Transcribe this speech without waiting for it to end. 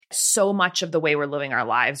So much of the way we're living our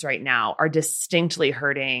lives right now are distinctly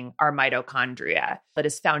hurting our mitochondria. That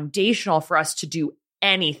is foundational for us to do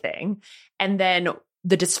anything. And then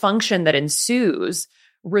the dysfunction that ensues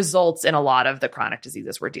results in a lot of the chronic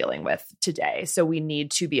diseases we're dealing with today. So we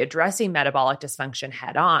need to be addressing metabolic dysfunction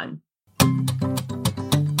head on.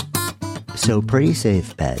 So pretty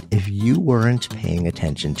safe bet, if you weren't paying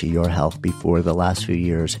attention to your health before the last few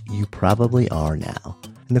years, you probably are now.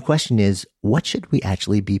 And the question is, what should we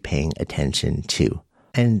actually be paying attention to?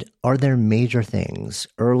 And are there major things,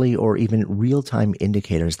 early or even real-time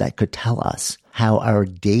indicators that could tell us how our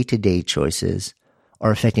day-to-day choices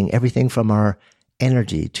are affecting everything from our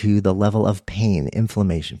energy to the level of pain,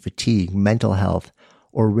 inflammation, fatigue, mental health,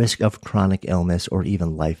 or risk of chronic illness or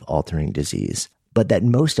even life-altering disease, but that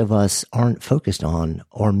most of us aren't focused on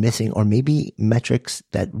or missing, or maybe metrics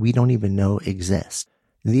that we don't even know exist?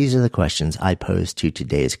 These are the questions I pose to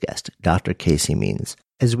today's guest, Dr. Casey Means,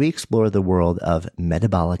 as we explore the world of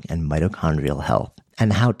metabolic and mitochondrial health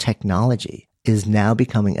and how technology is now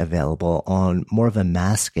becoming available on more of a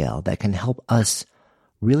mass scale that can help us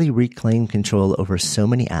really reclaim control over so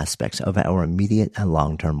many aspects of our immediate and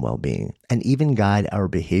long-term well-being, and even guide our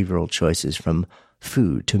behavioral choices from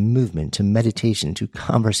food to movement to meditation to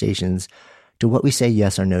conversations to what we say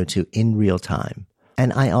yes or no to in real time.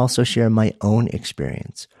 And I also share my own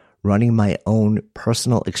experience running my own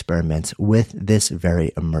personal experiments with this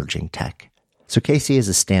very emerging tech. So Casey is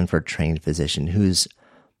a Stanford-trained physician who's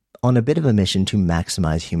on a bit of a mission to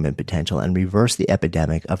maximize human potential and reverse the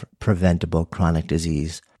epidemic of preventable chronic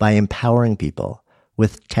disease by empowering people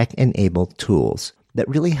with tech-enabled tools that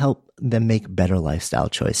really help them make better lifestyle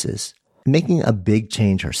choices. Making a big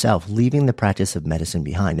change herself, leaving the practice of medicine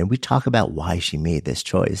behind. And we talk about why she made this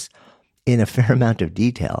choice in a fair amount of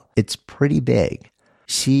detail. It's pretty big.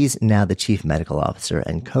 She's now the chief medical officer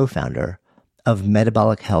and co-founder of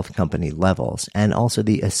metabolic health company Levels, and also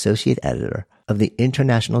the associate editor of the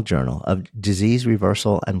International Journal of Disease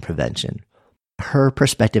Reversal and Prevention. Her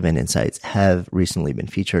perspective and insights have recently been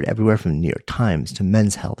featured everywhere from New York Times to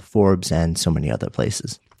Men's Health, Forbes, and so many other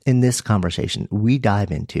places. In this conversation, we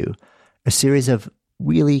dive into a series of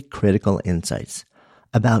really critical insights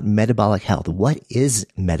about metabolic health. What is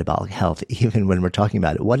metabolic health, even when we're talking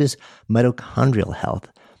about it? What is mitochondrial health?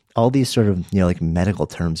 All these sort of, like medical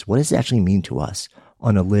terms. What does it actually mean to us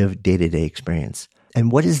on a lived day-to-day experience?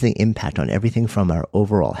 And what is the impact on everything from our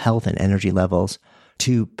overall health and energy levels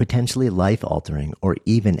to potentially life-altering or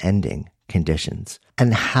even ending conditions?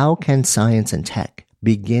 And how can science and tech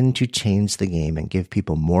begin to change the game and give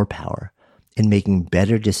people more power in making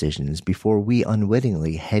better decisions before we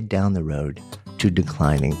unwittingly head down the road to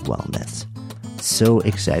declining wellness? So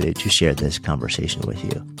excited to share this conversation with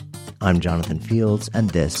you. I'm Jonathan Fields, and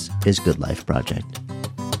this is Good Life Project.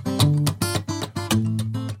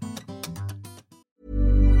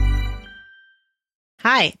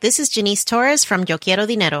 Hi, this is Janice Torres from Yo Quiero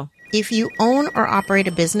Dinero. If you own or operate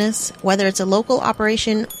a business, whether it's a local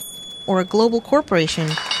operation or a global corporation,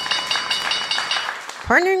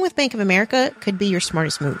 partnering with Bank of America could be your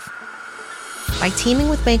smartest move. By teaming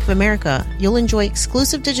with Bank of America, you'll enjoy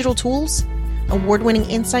exclusive digital tools, award-winning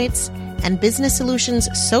insights, and business solutions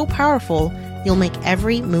so powerful, you'll make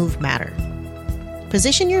every move matter.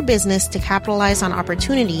 Position your business to capitalize on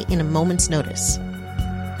opportunity in a moment's notice.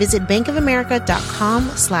 Visit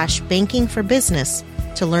bankofamerica.com/banking for business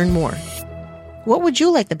to learn more. What would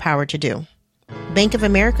you like the power to do? Bank of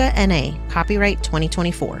America N.A., copyright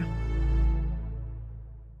 2024.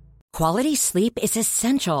 Quality sleep is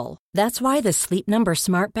essential. That's why the Sleep Number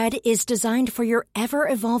Smart Bed is designed for your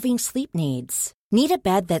ever-evolving sleep needs. Need a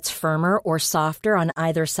bed that's firmer or softer on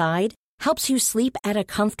either side? Helps you sleep at a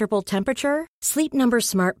comfortable temperature? Sleep Number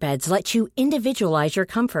Smart Beds let you individualize your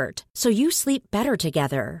comfort, so you sleep better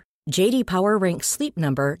together. J.D. Power ranks Sleep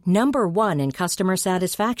Number number 1 in customer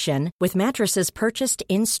satisfaction with mattresses purchased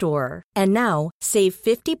in-store. And now, save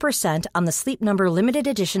 50% on the Sleep Number Limited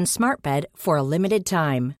Edition Smart Bed for a limited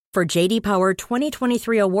time. For J.D. Power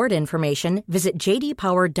 2023 award information, visit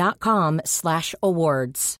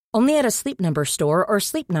jdpower.com/awards. Only at a Sleep Number store or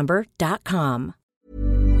sleepnumber.com.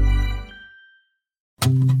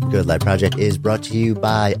 Good Life Project is brought to you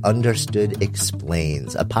by Understood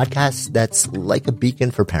Explains, a podcast that's like a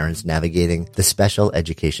beacon for parents navigating the special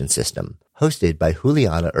education system. Hosted by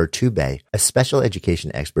Juliana Urtubey, a special education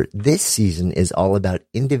expert, this season is all about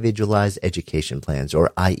individualized education plans,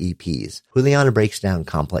 or IEPs. Juliana breaks down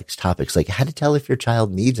complex topics like how to tell if your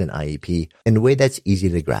child needs an IEP in a way that's easy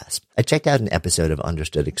to grasp. I checked out an episode of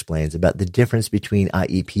Understood Explains about the difference between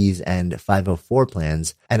IEPs and 504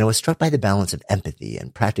 plans, and I was struck by the balance of empathy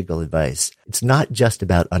and practical advice. It's not just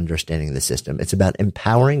about understanding the system. It's about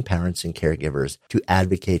empowering parents and caregivers to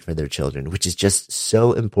advocate for their children, which is just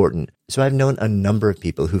so important. So I've known a number of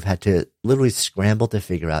people who've had to literally scramble to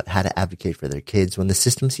figure out how to advocate for their kids when the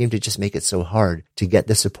system seemed to just make it so hard to get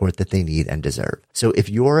the support that they need and deserve. So if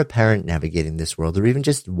you're a parent navigating this world, or even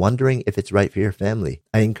just wondering if it's right for your family,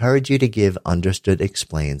 I encourage you to give Understood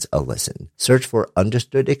Explains a listen. Search for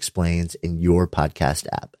Understood Explains in your podcast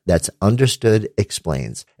app. That's Understood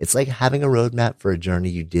Explains. It's like having a roadmap for a journey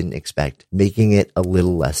you didn't expect, making it a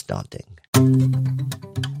little less daunting.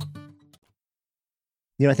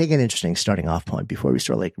 I think an interesting starting off point before we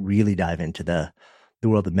start really dive into the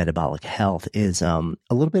world of metabolic health is a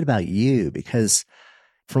little bit about you, because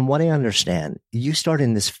from what I understand, you started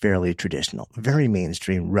in this fairly traditional, very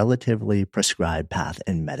mainstream, relatively prescribed path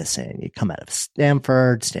in medicine. You come out of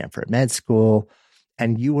Stanford Med School,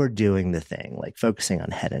 and you were doing the thing, like focusing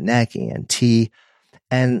on head and neck, ENT.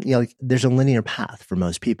 And, there's a linear path for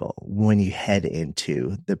most people when you head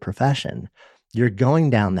into the profession. You're going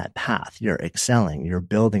down that path, you're excelling, you're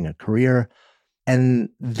building a career, and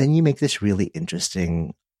then you make this really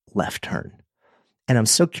interesting left turn. And I'm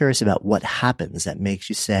so curious about what happens that makes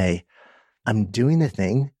you say, I'm doing the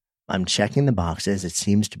thing, I'm checking the boxes, it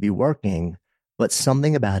seems to be working, but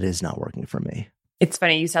something about it is not working for me. It's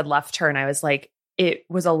funny, you said left turn. I was like, it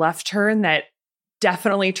was a left turn that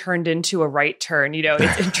definitely turned into a right turn.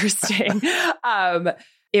 It's interesting.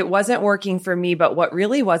 It wasn't working for me, but what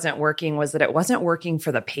really wasn't working was that it wasn't working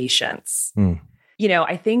for the patients.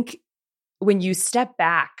 I think when you step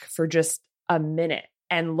back for just a minute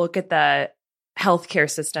and look at the healthcare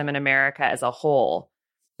system in America as a whole,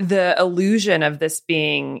 the illusion of this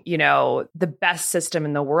being, the best system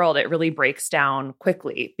in the world, it really breaks down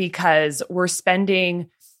quickly, because we're spending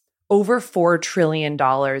over $4 trillion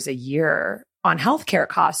a year on healthcare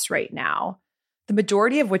costs right now, the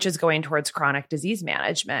majority of which is going towards chronic disease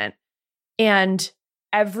management. And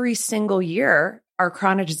every single year, our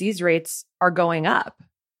chronic disease rates are going up.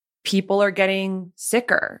 People are getting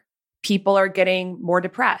sicker. People are getting more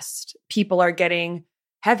depressed. People are getting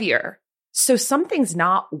heavier. So something's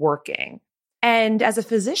not working. And as a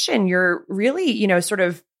physician, you're really, sort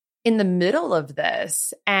of in the middle of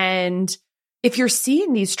this. And if you're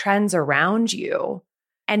seeing these trends around you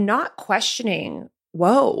and not questioning,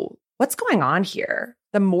 whoa, what's going on here?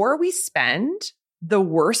 The more we spend, the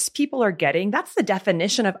worse people are getting. That's the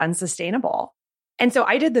definition of unsustainable. And so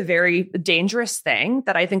I did the very dangerous thing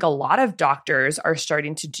that I think a lot of doctors are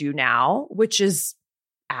starting to do now, which is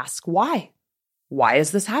ask why. Why is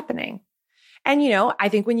this happening? And, I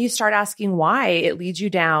think when you start asking why, it leads you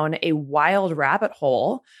down a wild rabbit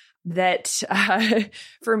hole that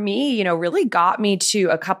for me, really got me to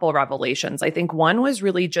a couple of revelations. I think one was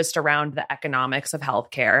really just around the economics of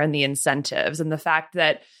healthcare and the incentives, and the fact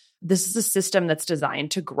that this is a system that's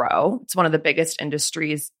designed to grow. It's one of the biggest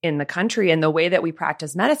industries in the country. And the way that we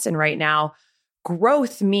practice medicine right now,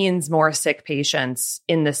 growth means more sick patients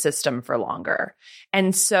in the system for longer.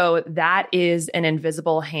 And so that is an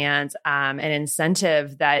invisible hand, an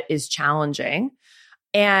incentive that is challenging.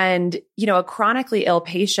 And, a chronically ill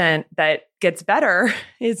patient that gets better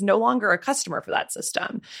is no longer a customer for that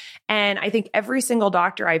system. And I think every single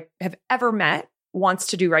doctor I have ever met wants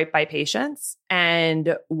to do right by patients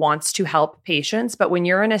and wants to help patients. But when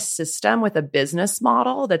you're in a system with a business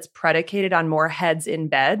model that's predicated on more heads in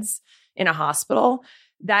beds in a hospital,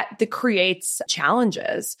 that creates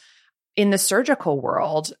challenges. In the surgical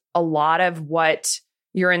world, a lot of what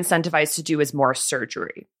you're incentivized to do is more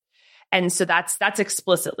surgery. And so that's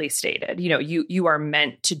explicitly stated. You are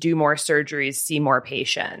meant to do more surgeries, see more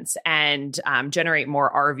patients, and generate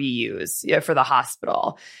more RVUs for the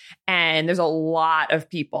hospital. And there's a lot of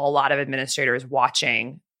people, a lot of administrators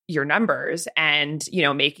watching your numbers and,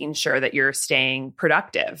 making sure that you're staying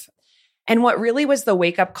productive. And what really was the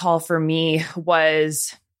wake-up call for me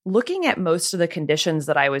was looking at most of the conditions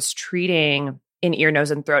that I was treating in ear,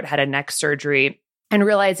 nose, and throat, head and neck surgery, and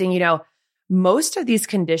realizing, most of these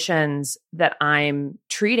conditions that I'm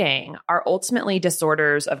treating are ultimately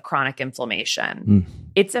disorders of chronic inflammation.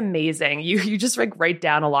 It's amazing. You just write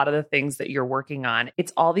down a lot of the things that you're working on.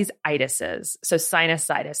 It's all these itises. So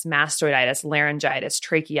sinusitis, mastoiditis, laryngitis,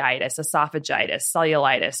 tracheitis, esophagitis,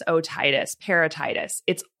 cellulitis, otitis, parotitis.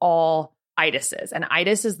 It's all itises. And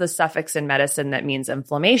itis is the suffix in medicine that means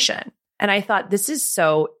inflammation. And I thought, this is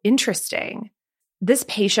so interesting. This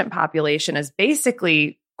patient population is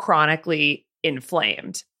basically chronically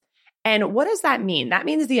inflamed. And what does that mean? That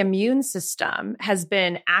means the immune system has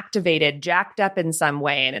been activated, jacked up in some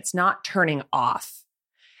way, and it's not turning off.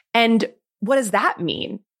 And what does that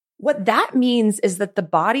mean? What that means is that the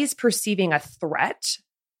body's perceiving a threat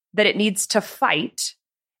that it needs to fight,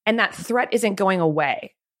 and that threat isn't going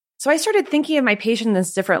away. So I started thinking of my patient in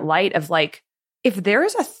this different light of like, if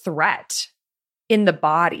there's a threat in the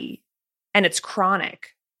body and it's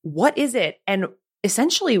chronic, what is it? And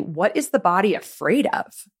essentially, what is the body afraid of?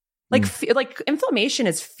 Like inflammation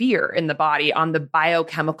is fear in the body on the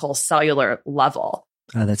biochemical cellular level.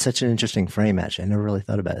 Oh, that's such an interesting frame, actually. I never really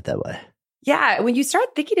thought about it that way. Yeah. When you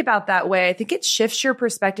start thinking about that way, I think it shifts your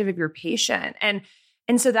perspective of your patient. And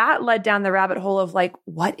so that led down the rabbit hole of like,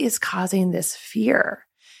 what is causing this fear?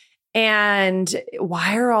 And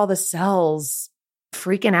why are all the cells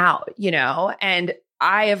freaking out, And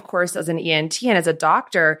I, of course, as an ENT and as a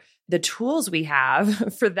doctor, the tools we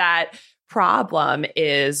have for that problem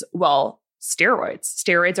is, well, steroids.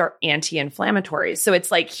 Steroids are anti-inflammatories. So it's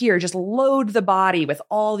like, here, just load the body with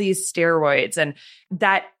all these steroids. And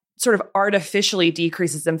that sort of artificially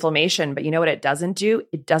decreases inflammation. But you know what it doesn't do?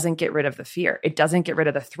 It doesn't get rid of the fear. It doesn't get rid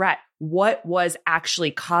of the threat. What was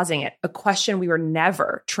actually causing it? A question we were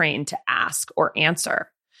never trained to ask or answer.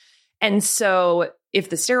 And so if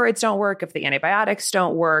the steroids don't work, if the antibiotics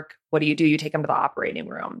don't work, what do? You take them to the operating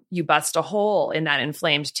room. You bust a hole in that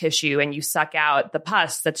inflamed tissue and you suck out the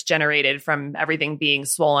pus that's generated from everything being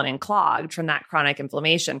swollen and clogged from that chronic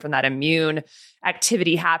inflammation, from that immune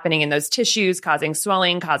activity happening in those tissues, causing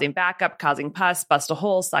swelling, causing backup, causing pus, bust a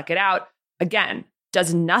hole, suck it out. Again,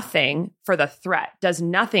 does nothing for the threat, does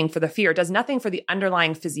nothing for the fear, does nothing for the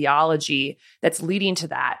underlying physiology that's leading to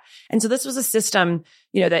that. And so this was a system,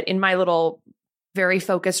 that in my little very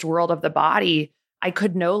focused world of the body, I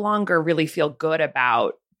could no longer really feel good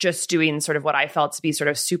about just doing sort of what I felt to be sort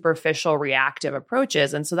of superficial reactive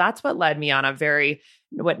approaches. And so that's what led me on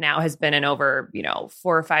what now has been an over, 4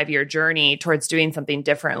 or 5 year journey towards doing something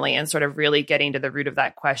differently and sort of really getting to the root of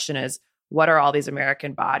that question is, what are all these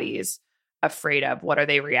American bodies afraid of? What are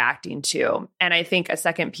they reacting to? And I think a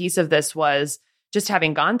second piece of this was just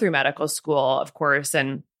having gone through medical school, of course,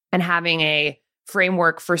 and having a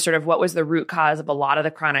framework for sort of what was the root cause of a lot of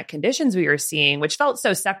the chronic conditions we were seeing, which felt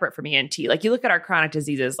so separate from ENT. Like you look at our chronic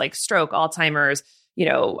diseases like stroke, Alzheimer's,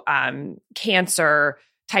 cancer,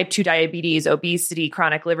 type 2 diabetes, obesity,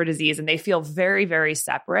 chronic liver disease, and they feel very, very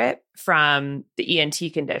separate from the ENT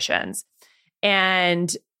conditions.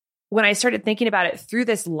 And when I started thinking about it through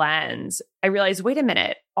this lens, I realized, wait a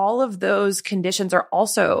minute, all of those conditions are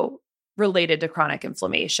also related to chronic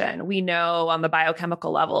inflammation. We know on the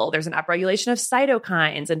biochemical level, there's an upregulation of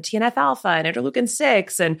cytokines and TNF alpha and interleukin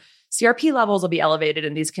 6, and CRP levels will be elevated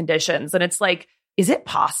in these conditions. And it's like, is it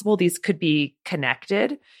possible these could be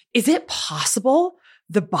connected? Is it possible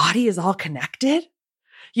the body is all connected?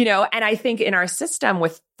 And I think in our system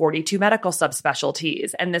with 42 medical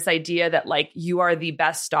subspecialties and this idea that like you are the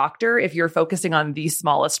best doctor if you're focusing on the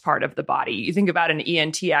smallest part of the body. You think about an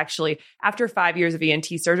ENT actually, after 5 years of ENT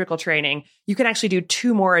surgical training, you can actually do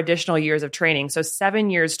 2 more additional years of training. So 7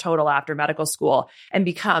 years total after medical school and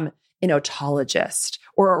become an otologist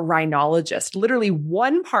or a rhinologist, literally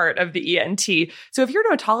one part of the ENT. So if you're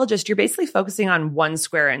an otologist, you're basically focusing on 1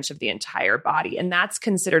 square inch of the entire body. And that's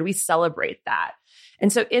considered, we celebrate that.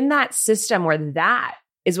 And so in that system where that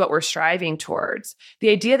is what we're striving towards, the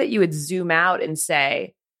idea that you would zoom out and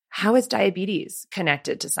say, how is diabetes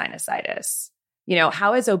connected to sinusitis?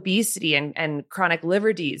 How is obesity and chronic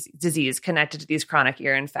liver disease connected to these chronic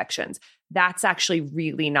ear infections? That's actually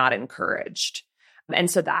really not encouraged. And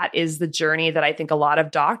so that is the journey that I think a lot of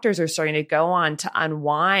doctors are starting to go on to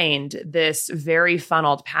unwind this very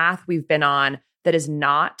funneled path we've been on that is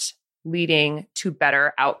not leading to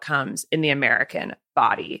better outcomes in the American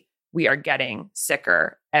body. We are getting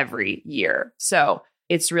sicker every year. So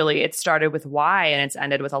it started with why, and it's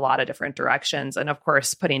ended with a lot of different directions. And of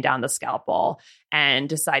course, putting down the scalpel and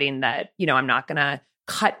deciding that, I'm not going to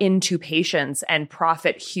cut into patients and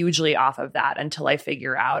profit hugely off of that until I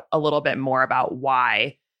figure out a little bit more about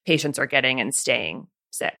why patients are getting and staying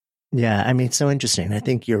sick. Yeah. I mean, it's so interesting. I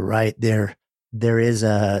think you're right there. There is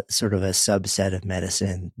a sort of a subset of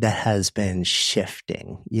medicine that has been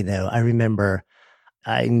shifting. I remember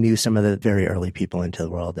I knew some of the very early people into the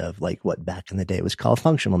world of like what back in the day was called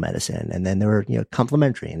functional medicine. And then there were,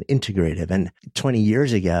 complementary and integrative. And 20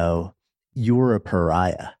 years ago, you were a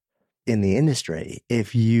pariah in the industry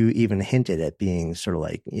if you even hinted at being sort of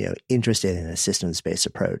like, interested in a systems-based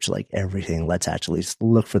approach, like everything, let's actually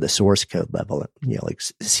look for the source code level, like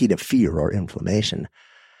seed of fear or inflammation.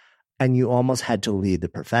 And you almost had to lead the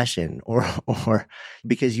profession or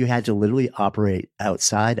because you had to literally operate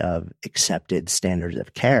outside of accepted standards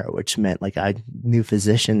of care, which meant like I knew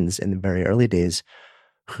physicians in the very early days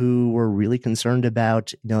who were really concerned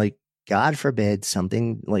about, like, God forbid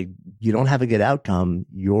something like you don't have a good outcome,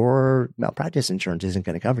 your malpractice insurance isn't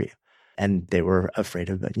going to cover you. And they were afraid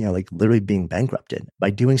of, like literally being bankrupted by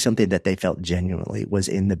doing something that they felt genuinely was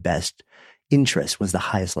in the best interest, was the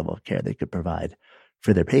highest level of care they could provide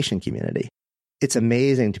for their patient community. It's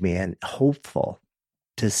amazing to me and hopeful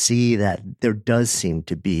to see that there does seem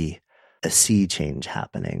to be a sea change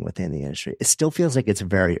happening within the industry. It still feels like it's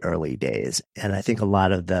very early days. And I think a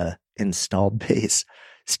lot of the installed base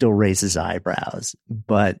still raises eyebrows.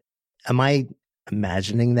 But am I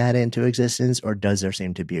imagining that into existence, or does there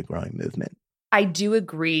seem to be a growing movement? I do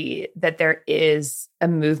agree that there is a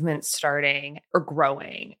movement starting or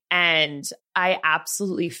growing. And I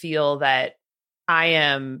absolutely feel that I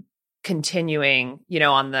am continuing,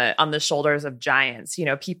 on the shoulders of giants,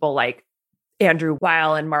 people like Andrew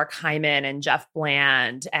Weil and Mark Hyman and Jeff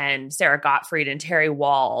Bland and Sarah Gottfried and Terry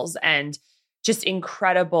Walls and just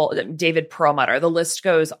incredible David Perlmutter. The list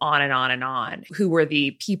goes on and on and on, who were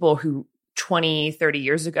the people who 20, 30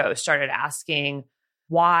 years ago started asking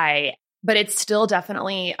why. But it's still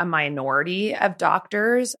definitely a minority of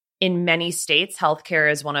doctors. In many states,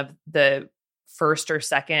 healthcare is one of the first or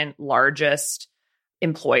second largest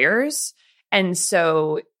employers. And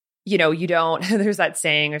so, you don't, there's that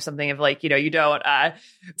saying or something of like, you don't,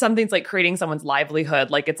 something's like creating someone's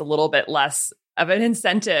livelihood, like it's a little bit less of an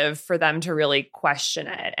incentive for them to really question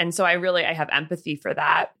it. And so I have empathy for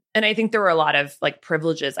that. And I think there were a lot of like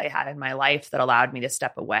privileges I had in my life that allowed me to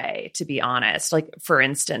step away, to be honest. Like, for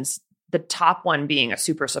instance, the top one being a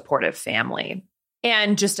super supportive family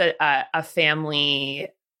and just a family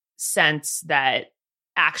sense that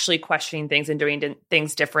actually questioning things and doing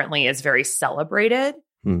things differently is very celebrated,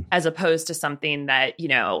 as opposed to something that,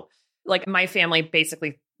 like my family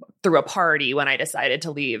basically threw a party when I decided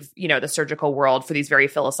to leave, the surgical world for these very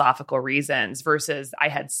philosophical reasons, versus I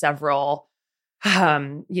had several,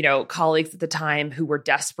 colleagues at the time who were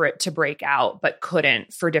desperate to break out, but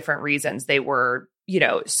couldn't for different reasons. They were,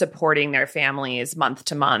 supporting their families month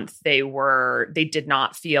to month. They did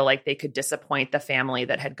not feel like they could disappoint the family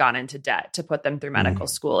that had gone into debt to put them through medical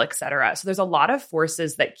school, et cetera. So there's a lot of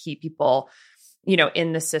forces that keep people,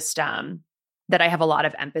 in the system that I have a lot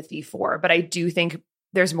of empathy for. But I do think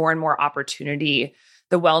there's more and more opportunity.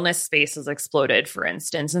 The wellness space has exploded, for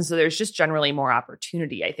instance. And so there's just generally more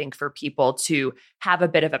opportunity, I think, for people to have a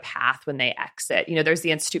bit of a path when they exit. There's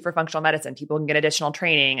the Institute for Functional Medicine. People can get additional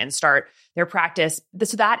training and start their practice.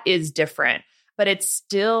 So that is different, but it's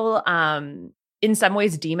still, in some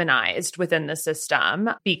ways, demonized within the system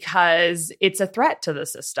because it's a threat to the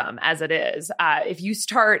system as it is. If you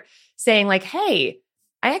start saying like, hey,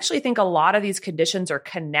 I actually think a lot of these conditions are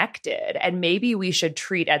connected and maybe we should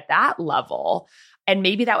treat at that level, and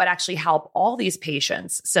maybe that would actually help all these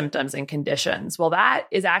patients' symptoms and conditions. Well, that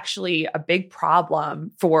is actually a big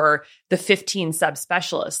problem for the 15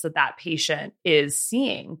 subspecialists that patient is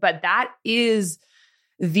seeing. But that is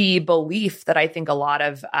the belief that I think a lot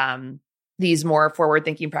of these more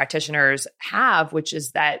forward-thinking practitioners have, which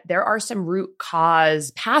is that there are some root cause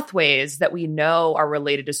pathways that we know are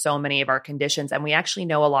related to so many of our conditions. And we actually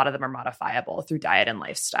know a lot of them are modifiable through diet and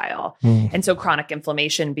lifestyle. And so chronic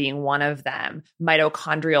inflammation being one of them,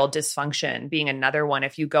 mitochondrial dysfunction being another one.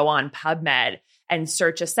 If you go on PubMed and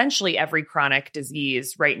search essentially every chronic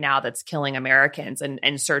disease right now that's killing Americans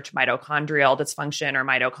and search mitochondrial dysfunction or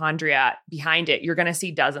mitochondria behind it, you're going to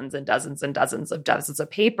see dozens and dozens and dozens of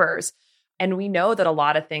papers. And we know that a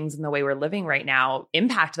lot of things in the way we're living right now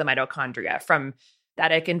impact the mitochondria, from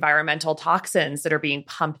synthetic environmental toxins that are being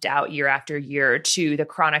pumped out year after year, to the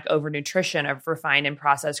chronic overnutrition of refined and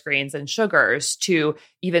processed grains and sugars, to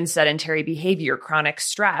even sedentary behavior, chronic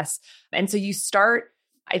stress. And so you start,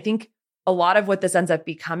 I think a lot of what this ends up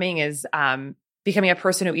becoming is becoming a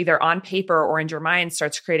person who either on paper or in your mind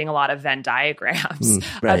starts creating a lot of Venn diagrams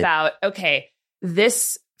about, okay,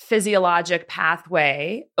 this physiologic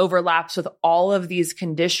pathway overlaps with all of these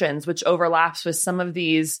conditions, which overlaps with some of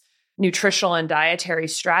these nutritional and dietary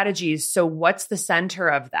strategies. So what's the center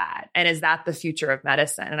of that? And is that the future of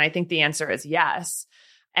medicine? And I think the answer is yes.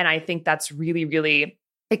 And I think that's really, really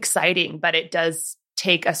exciting, but it does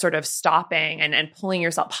take a sort of stopping and pulling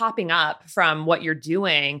yourself, popping up from what you're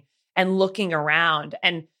doing and looking around.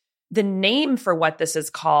 And The name for what this is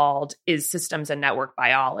called is systems and network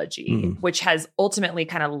biology, which has ultimately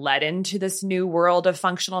kind of led into this new world of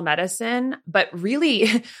functional medicine. But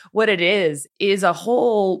really what it is a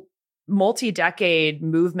whole multi-decade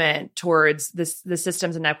movement towards the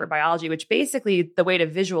systems and network biology, which basically the way to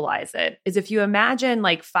visualize it is if you imagine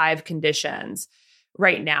like 5 conditions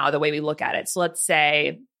right now, the way we look at it. So let's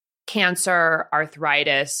say cancer,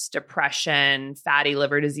 arthritis, depression, fatty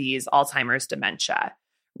liver disease, Alzheimer's, dementia.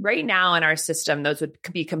 Right now in our system, those would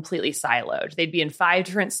be completely siloed. They'd be in 5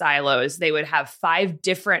 different silos. They would have 5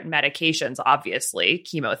 different medications, obviously,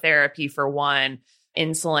 chemotherapy for one,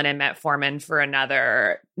 insulin and metformin for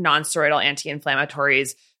another, nonsteroidal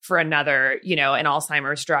anti-inflammatories for another, an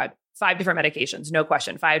Alzheimer's drug. 5 different medications, no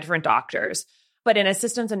question, 5 different doctors. But in a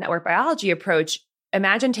systems and network biology approach,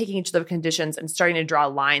 imagine taking each of the conditions and starting to draw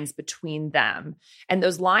lines between them. And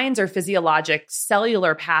those lines are physiologic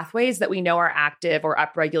cellular pathways that we know are active or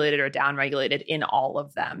upregulated or downregulated in all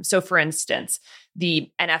of them. So for instance, the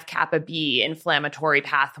NF-kappa B inflammatory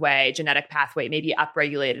pathway, genetic pathway, may be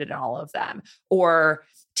upregulated in all of them. Or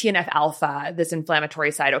TNF-alpha, this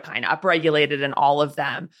inflammatory cytokine, upregulated in all of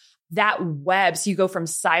them. That web, so you go from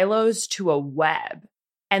silos to a web.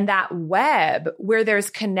 And that web, where there's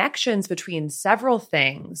connections between several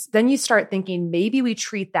things, then you start thinking maybe we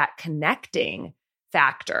treat that connecting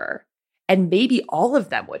factor and maybe all of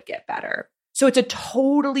them would get better. So it's a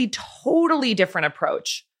totally, totally different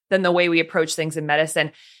approach than the way we approach things in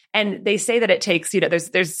medicine. And they say that it takes,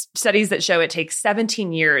 there's studies that show it takes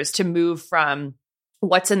 17 years to move from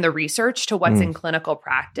what's in the research to what's in clinical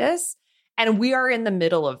practice. And we are in the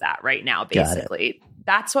middle of that right now, basically.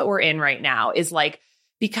 That's what we're in right now is like,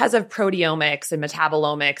 because of proteomics and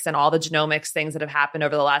metabolomics and all the genomics things that have happened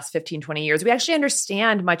over the last 15, 20 years, we actually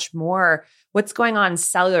understand much more what's going on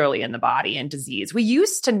cellularly in the body and disease. We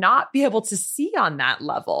used to not be able to see on that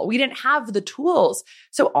level. We didn't have the tools.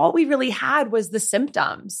 So all we really had was the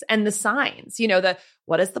symptoms and the signs,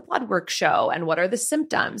 what does the blood work show and what are the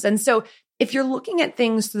symptoms? And so if you're looking at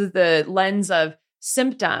things through the lens of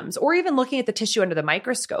symptoms, or even looking at the tissue under the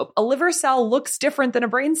microscope, a liver cell looks different than a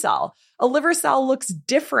brain cell. A liver cell looks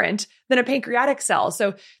different than a pancreatic cell.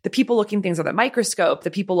 So the people looking things under the microscope,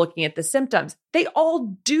 the people looking at the symptoms, they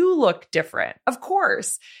all do look different, of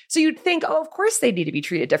course. So you'd think, of course they need to be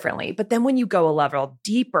treated differently. But then when you go a level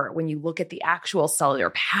deeper, when you look at the actual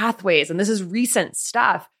cellular pathways, and this is recent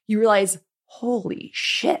stuff, you realize, holy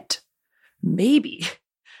shit, maybe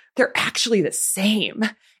they're actually the same.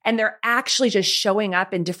 And they're actually just showing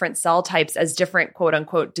up in different cell types as different quote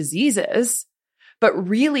unquote diseases. But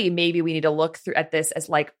really, maybe we need to look at this as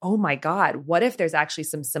like, oh my God, what if there's actually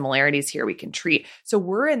some similarities here we can treat? So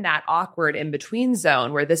we're in that awkward in-between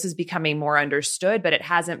zone where this is becoming more understood, but it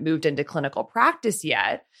hasn't moved into clinical practice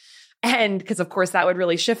yet. And because of course that would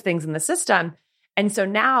really shift things in the system. And so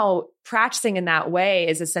now practicing in that way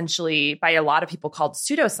is essentially by a lot of people called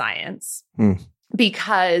pseudoscience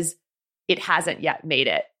because it hasn't yet made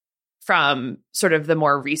it from sort of the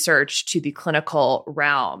more research to the clinical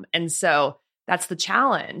realm. And so that's the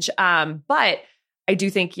challenge. But I do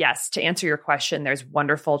think, yes, to answer your question, there's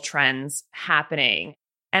wonderful trends happening.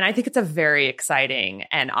 And I think it's a very exciting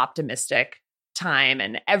and optimistic time.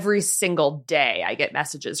 And every single day I get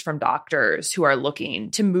messages from doctors who are looking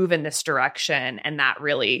to move in this direction. And that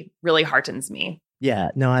really, really heartens me. Yeah,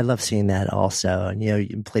 no, I love seeing that also. And,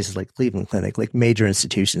 in places like Cleveland Clinic, like major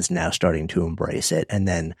institutions now starting to embrace it and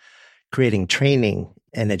then creating training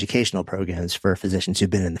and educational programs for physicians who've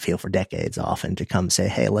been in the field for decades often to come say,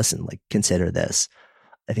 hey, listen, consider this.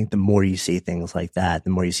 I think the more you see things like that, the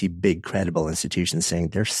more you see big credible institutions saying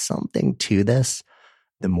there's something to this,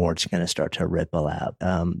 the more it's going to start to ripple out.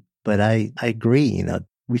 But I agree,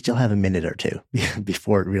 we still have a minute or two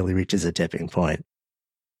before it really reaches a tipping point.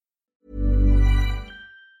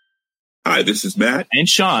 Hi, this is Matt and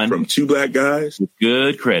Sean from Two Black Guys with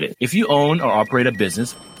Good Credit. If you own or operate a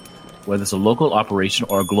business, whether it's a local operation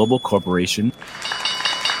or a global corporation,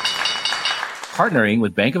 partnering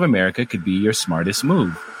with Bank of America could be your smartest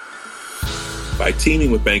move. By teaming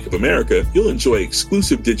with Bank of America, you'll enjoy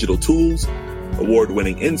exclusive digital tools,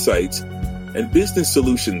 award-winning insights, and business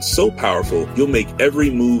solutions so powerful you'll make every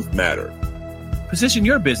move matter. Position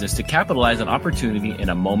your business to capitalize on opportunity in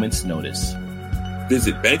a moment's notice.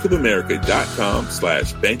 Visit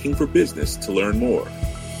bankofamerica.com/banking for business to learn more.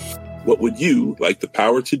 What would you like the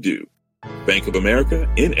power to do? Bank of America,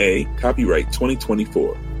 N.A., copyright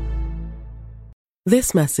 2024.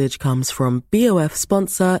 This message comes from BOF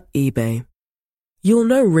sponsor eBay. You'll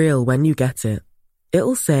know real when you get it.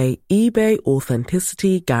 It'll say eBay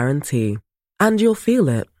Authenticity Guarantee. And you'll feel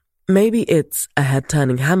it. Maybe it's a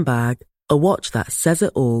head-turning handbag, a watch that says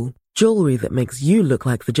it all, Jewelry that makes you look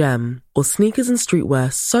like the gem, or sneakers and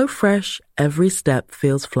streetwear so fresh, every step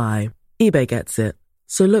feels fly. eBay gets it.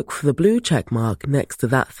 So look for the blue check mark next to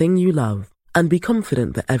that thing you love. And be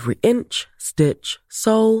confident that every inch, stitch,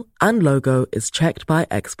 sole, and logo is checked by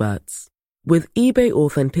experts. With eBay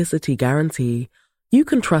Authenticity Guarantee, you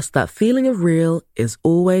can trust that feeling of real is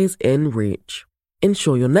always in reach.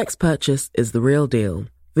 Ensure your next purchase is the real deal.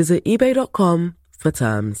 Visit eBay.com for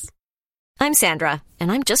terms. I'm Sandra,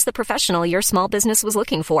 and I'm just the professional your small business was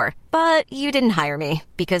looking for. But you didn't hire me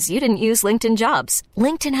because you didn't use LinkedIn Jobs.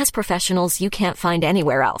 LinkedIn has professionals you can't find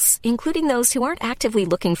anywhere else, including those who aren't actively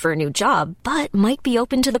looking for a new job, but might be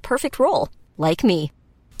open to the perfect role, like me.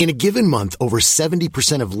 In a given month, over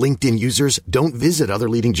 70% of LinkedIn users don't visit other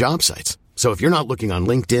leading job sites. So if you're not looking on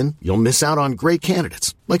LinkedIn, you'll miss out on great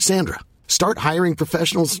candidates like Sandra. Start hiring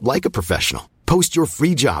professionals like a professional. Post your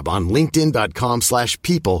free job on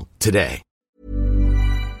linkedin.com/people today.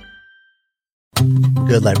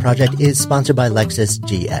 Good Life Project is sponsored by Lexus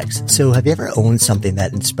GX. So have you ever owned something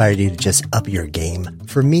that inspired you to just up your game?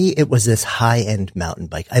 For me, it was this high-end mountain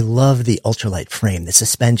bike. I love the ultralight frame, the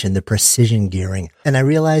suspension, the precision gearing, and I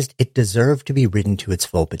realized it deserved to be ridden to its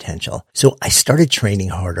full potential. So I started training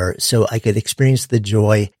harder so I could experience the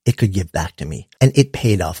joy it could give back to me. And it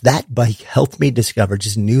paid off. That bike helped me discover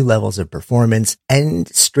just new levels of performance and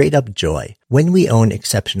straight up joy. When we own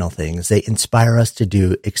exceptional things, they inspire us to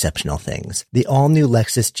do exceptional things. The all-new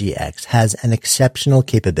Lexus GX has an exceptional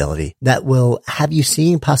capability that will have you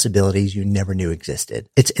seeing possibilities you never knew existed.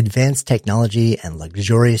 Its advanced technology and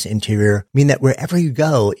luxurious interior mean that wherever you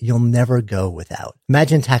go, you'll never go without.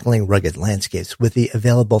 Imagine tackling rugged landscapes with the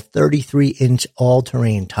available 33-inch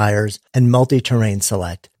all-terrain tires and multi-terrain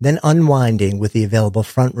select, then unwinding with the available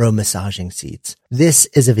front-row massaging seats. This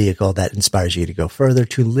is a vehicle that inspires you to go further,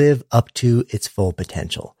 to live up to its full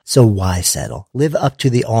potential. So why settle? Live up to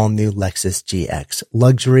the all-new Lexus GX.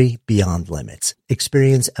 Luxury beyond limits.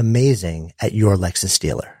 Experience amazing at your Lexus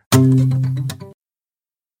dealer.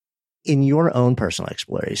 In your own personal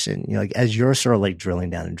exploration, like as you're sort of like drilling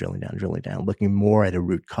down, looking more at a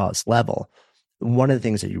root cause level, one of the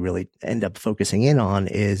things that you really end up focusing in on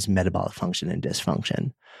is metabolic function and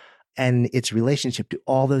dysfunction, and its relationship to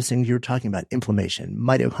all those things you were talking about: inflammation,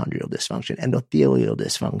 mitochondrial dysfunction, endothelial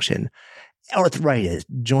dysfunction, arthritis,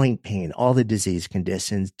 joint pain, all the disease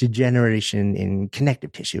conditions, degeneration in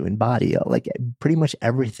connective tissue and body, like pretty much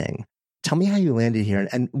everything. Tell me how you landed here.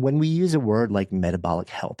 And when we use a word like metabolic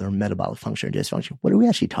health or metabolic function or dysfunction, what are we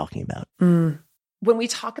actually talking about? When we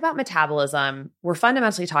talk about metabolism, we're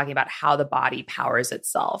fundamentally talking about how the body powers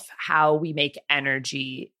itself, how we make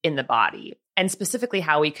energy in the body, and specifically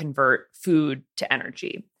how we convert food to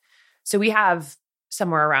energy. So we have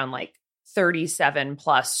somewhere around like 37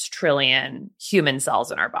 plus trillion human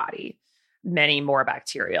cells in our body, many more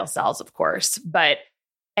bacterial cells, of course, but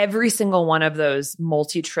every single one of those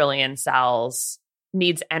multi-trillion cells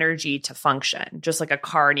needs energy to function. Just like a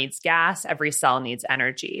car needs gas, every cell needs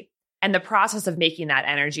energy. And the process of making that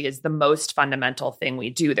energy is the most fundamental thing we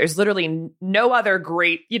do. There's literally no other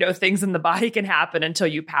great, things in the body can happen until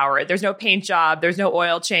you power it. There's no paint job. There's no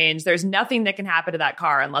oil change. There's nothing that can happen to that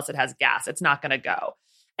car unless it has gas. It's not going to go.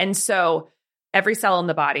 And so every cell in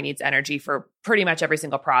the body needs energy for pretty much every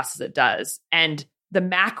single process it does. And the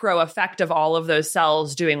macro effect of all of those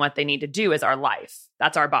cells doing what they need to do is our life.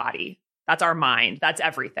 That's our body. That's our mind. That's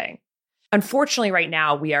everything. Unfortunately, right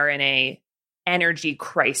now, we are in a energy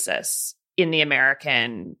crisis in the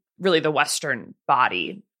American, really the Western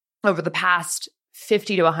body. Over the past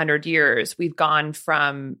 50 to 100 years, we've gone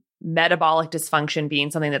from metabolic dysfunction being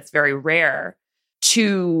something that's very rare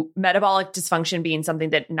to metabolic dysfunction being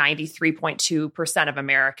something that 93.2% of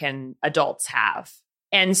American adults have.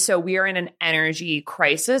 And so we are in an energy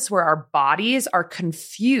crisis where our bodies are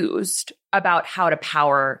confused about how to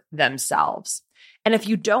power themselves. And if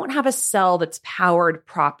you don't have a cell that's powered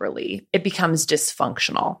properly, it becomes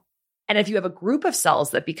dysfunctional. And if you have a group of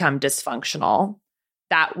cells that become dysfunctional,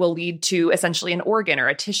 that will lead to essentially an organ or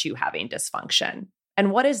a tissue having dysfunction.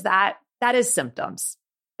 And what is that? That is symptoms.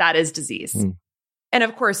 That is disease. And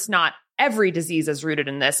of course, not every disease is rooted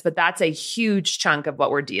in this, but that's a huge chunk of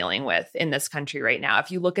what we're dealing with in this country right now.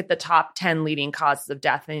 If you look at the top 10 leading causes of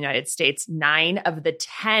death in the United States, 9 of the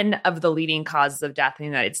 10 of the leading causes of death in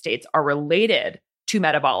the United States are related to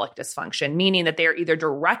metabolic dysfunction, meaning that they are either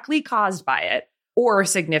directly caused by it or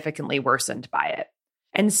significantly worsened by it.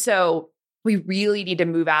 And so we really need to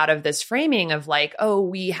move out of this framing of like, oh,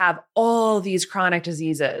 we have all these chronic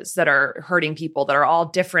diseases that are hurting people that are all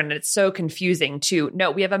different. And it's so confusing to no,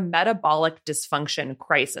 we have a metabolic dysfunction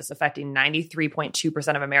crisis affecting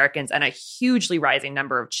 93.2% of Americans and a hugely rising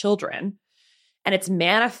number of children. and it's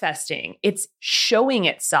manifesting, it's showing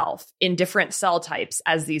itself in different cell types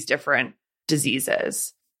as these different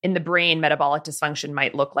diseases. In the brain, metabolic dysfunction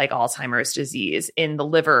might look like Alzheimer's disease. In the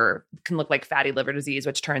liver, it can look like fatty liver disease,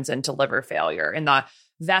 which turns into liver failure. In the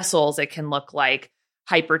vessels, it can look like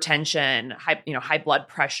hypertension, high blood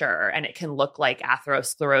pressure, and it can look like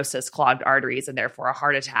atherosclerosis, clogged arteries, and therefore a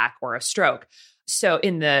heart attack or a stroke. So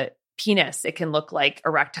in the penis, it can look like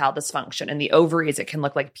erectile dysfunction. In the ovaries, it can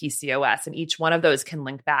look like PCOS. And each one of those can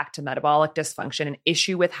link back to metabolic dysfunction, an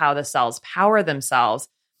issue with how the cells power themselves.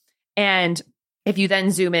 And if you then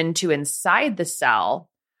zoom into inside the cell,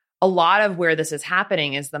 a lot of where this is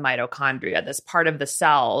happening is the mitochondria, this part of the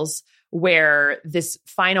cells where this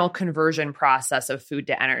final conversion process of food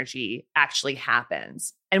to energy actually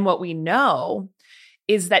happens. And what we know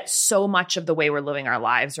is that so much of the way we're living our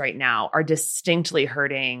lives right now are distinctly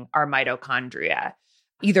hurting our mitochondria,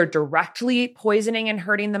 either directly poisoning and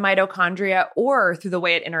hurting the mitochondria or through the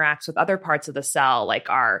way it interacts with other parts of the cell, like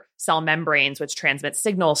our cell membranes, which transmit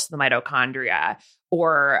signals to the mitochondria,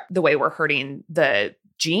 or the way we're hurting the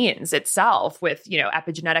genes itself with,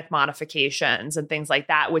 epigenetic modifications and things like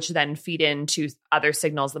that, which then feed into other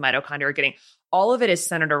signals the mitochondria are getting. All of it is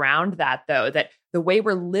centered around that, though, that the way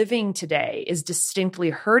we're living today is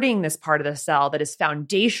distinctly hurting this part of the cell that is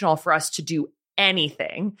foundational for us to do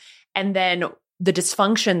anything. And then the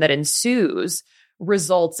dysfunction that ensues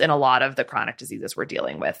results in a lot of the chronic diseases we're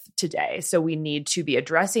dealing with today. So we need to be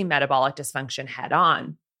addressing metabolic dysfunction head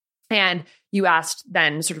on. And you asked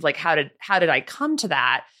then sort of like, how did I come to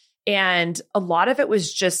that? And a lot of it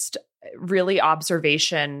was just really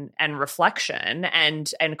observation and reflection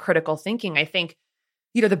and critical thinking. I think,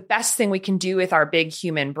 the best thing we can do with our big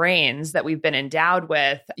human brains that we've been endowed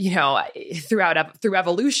with, through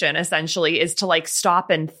evolution, essentially, is to like stop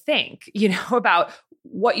and think, about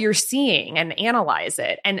what you're seeing and analyze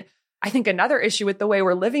it. And I think another issue with the way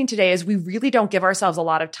we're living today is we really don't give ourselves a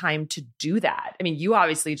lot of time to do that. I mean, you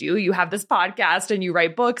obviously do. You have this podcast and you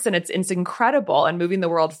write books, and it's incredible and moving the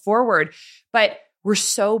world forward. But we're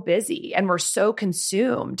so busy and we're so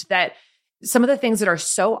consumed that some of the things that are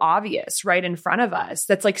so obvious right in front of us,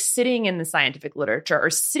 that's like sitting in the scientific literature or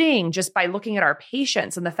sitting just by looking at our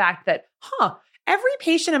patients and the fact that, every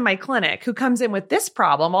patient in my clinic who comes in with this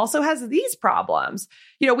problem also has these problems.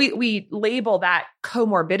 We label that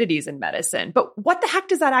comorbidities in medicine, but what the heck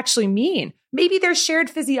does that actually mean? Maybe there's shared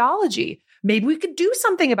physiology. Maybe we could do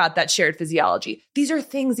something about that shared physiology. These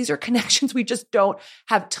are connections we just don't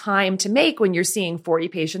have time to make when you're seeing 40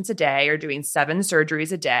 patients a day or doing 7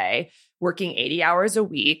 surgeries a day, working 80 hours a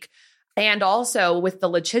week. And also with the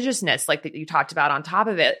litigiousness, like that you talked about on top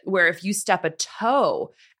of it, where if you step a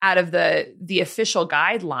toe out of the official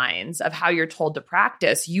guidelines of how you're told to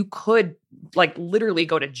practice, you could like literally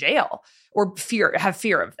go to jail or have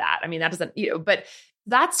fear of that. I mean, that doesn't, but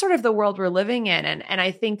that's sort of the world we're living in. And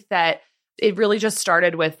I think that it really just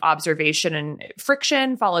started with observation and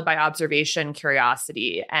friction, followed by observation,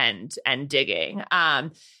 curiosity, and digging.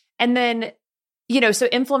 And then, so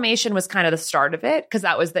inflammation was kind of the start of it, because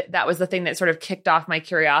that was the thing that sort of kicked off my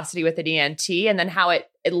curiosity with the ENT, and then how it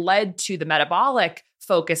led to the metabolic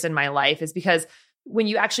focus in my life is because when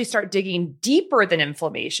you actually start digging deeper than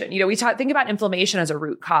inflammation, we think about inflammation as a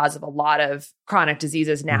root cause of a lot of chronic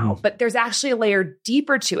diseases now, but there's actually a layer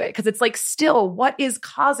deeper to it, because it's like, still, what is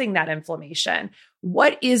causing that inflammation?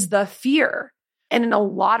 What is the fear? And in a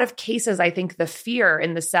lot of cases, I think the fear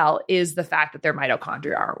in the cell is the fact that their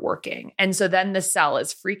mitochondria aren't working. And so then the cell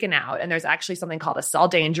is freaking out. And there's actually something called a cell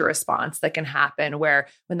danger response that can happen, where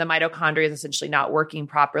when the mitochondria is essentially not working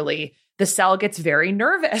properly, the cell gets very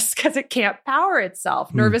nervous because it can't power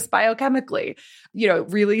itself, nervous biochemically,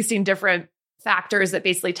 releasing different factors that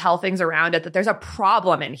basically tell things around it that there's a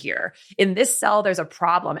problem in here. In this cell, there's a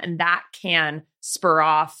problem, and that can spur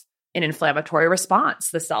off an inflammatory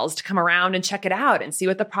response, the cells to come around and check it out and see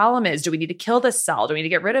what the problem is. Do we need to kill this cell? Do we need to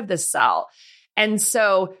get rid of this cell? And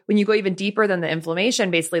so when you go even deeper than the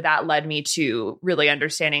inflammation, basically that led me to really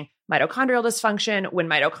understanding mitochondrial dysfunction. When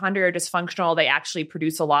mitochondria are dysfunctional, they actually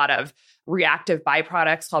produce a lot of reactive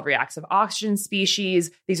byproducts called reactive oxygen species.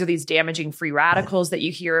 These are these damaging free radicals that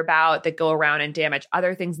you hear about that go around and damage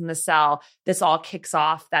other things in the cell. This all kicks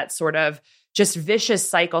off that sort of just vicious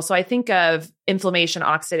cycle. So I think of inflammation,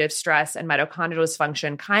 oxidative stress, and mitochondrial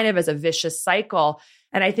dysfunction kind of as a vicious cycle.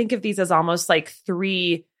 And I think of these as almost like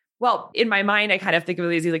in my mind, I kind of think of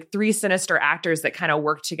these like 3 sinister actors that kind of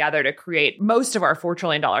work together to create most of our $4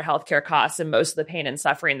 trillion healthcare costs and most of the pain and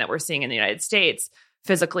suffering that we're seeing in the United States,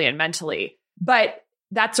 physically and mentally. But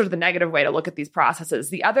that's sort of the negative way to look at these processes.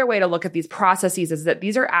 The other way to look at these processes is that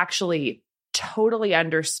these are actually totally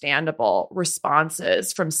understandable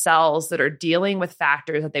responses from cells that are dealing with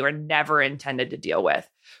factors that they were never intended to deal with.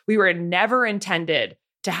 We were never intended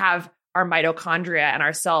to have our mitochondria and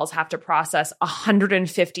our cells have to process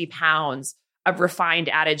 150 pounds of refined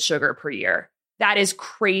added sugar per year. That is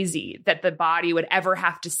crazy that the body would ever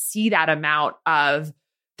have to see that amount of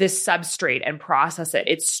this substrate and process it.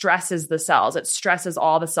 It stresses the cells. It stresses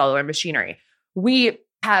all the cellular machinery. We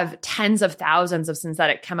have tens of thousands of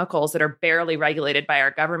synthetic chemicals that are barely regulated by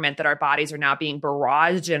our government that our bodies are now being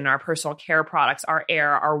barraged in our personal care products, our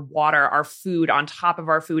air, our water, our food, on top of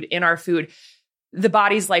our food, in our food. The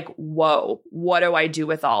body's like, whoa, what do I do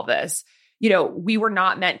with all this? We were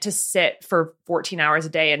not meant to sit for 14 hours a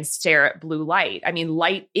day and stare at blue light. I mean,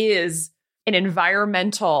 light is an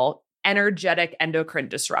environmental, energetic endocrine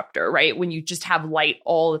disruptor, right? When you just have light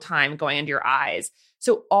all the time going into your eyes.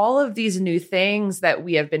 So all of these new things that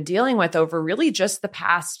we have been dealing with over really just the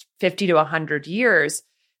past 50 to 100 years,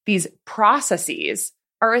 these processes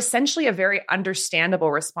are essentially a very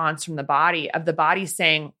understandable response from the body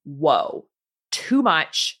saying, whoa, too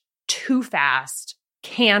much, too fast,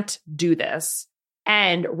 can't do this,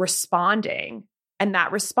 and responding. And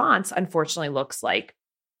that response, unfortunately, looks like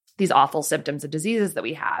these awful symptoms of diseases that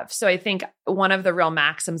we have. So I think one of the real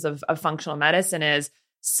maxims of functional medicine is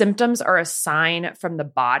symptoms are a sign from the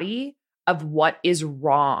body of what is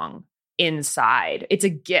wrong inside. It's a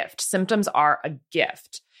gift. Symptoms are a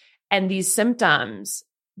gift. And these symptoms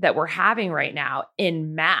that we're having right now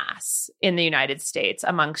in mass in the United States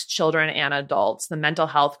amongst children and adults, the mental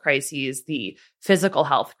health crises, the physical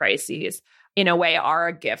health crises, in a way are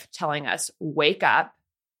a gift telling us, wake up,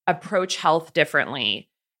 approach health differently,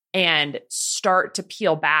 and start to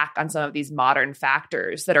peel back on some of these modern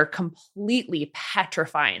factors that are completely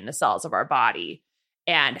petrifying the cells of our body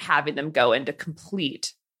and having them go into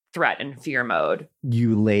complete threat and fear mode.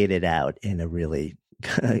 You laid it out in a really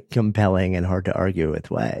compelling and hard to argue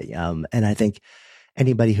with way. And I think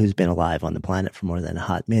anybody who's been alive on the planet for more than a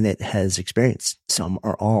hot minute has experienced some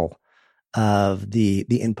or all of the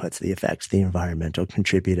inputs, the effects, the environmental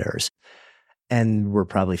contributors. And we're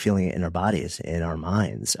probably feeling it in our bodies, in our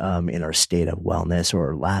minds, in our state of wellness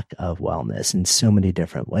or lack of wellness in so many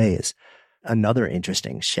different ways. Another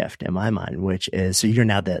interesting shift in my mind, which is, so you're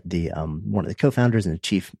now the one of the co-founders and the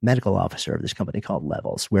chief medical officer of this company called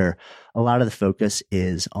Levels, where a lot of the focus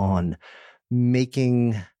is on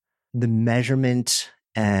making the measurement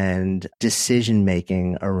and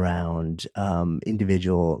decision-making around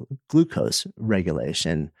individual glucose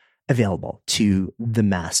regulation available to the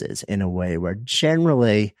masses in a way where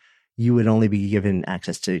generally you would only be given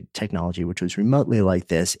access to technology which was remotely like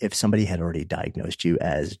this if somebody had already diagnosed you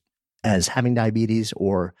as having diabetes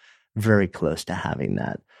or very close to having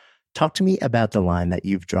that. Talk to me about the line that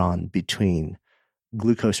you've drawn between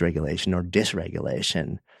glucose regulation or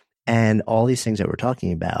dysregulation and all these things that we're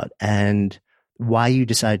talking about, and why you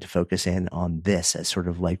decided to focus in on this as sort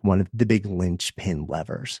of like one of the big linchpin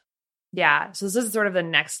levers. Yeah. So this is sort of the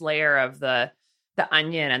next layer of the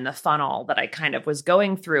onion and the funnel that I kind of was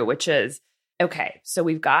going through, which is, okay, so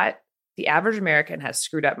we've got the average American has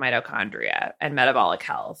screwed up mitochondria and metabolic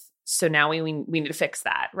health. So now we need to fix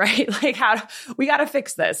that, right? Like we got to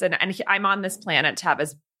fix this. And I'm on this planet to have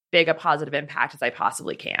as big a positive impact as I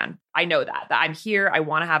possibly can. I know that I'm here. I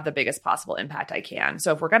want to have the biggest possible impact I can.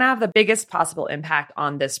 So if we're going to have the biggest possible impact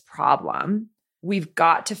on this problem, we've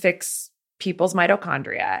got to fix people's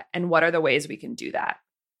mitochondria. And what are the ways we can do that?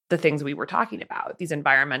 The things we were talking about, these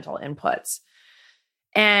environmental inputs.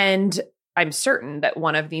 And I'm certain that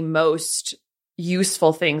one of the most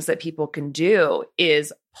useful things that people can do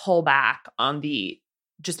is pull back on the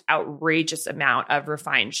just outrageous amount of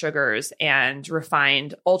refined sugars and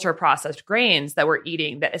refined ultra-processed grains that we're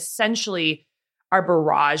eating that essentially are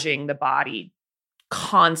barraging the body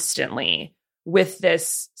constantly with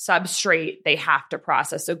this substrate they have to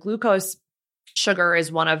process. So glucose, sugar,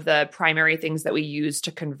 is one of the primary things that we use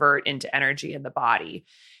to convert into energy in the body.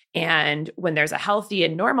 And when there's a healthy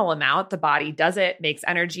and normal amount, the body does it, makes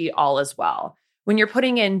energy, all as well. When you're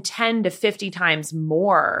putting in 10 to 50 times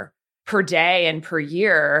more per day and per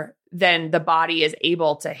year than the body is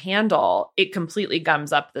able to handle, it completely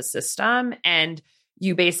gums up the system. And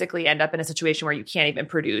you basically end up in a situation where you can't even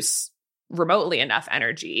produce remotely enough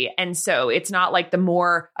energy. And so it's not like the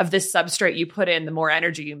more of this substrate you put in, the more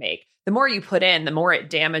energy you make. The more you put in, the more it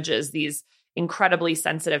damages these incredibly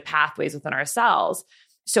sensitive pathways within our cells.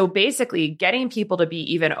 So basically getting people to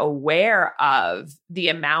be even aware of the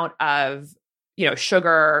amount of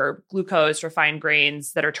sugar, glucose, refined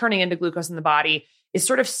grains that are turning into glucose in the body is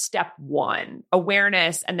sort of step one,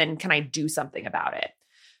 awareness. And then can I do something about it?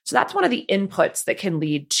 So that's one of the inputs that can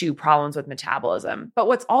lead to problems with metabolism. But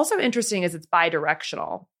what's also interesting is it's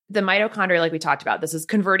bidirectional. The mitochondria, like we talked about, this is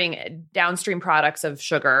converting downstream products of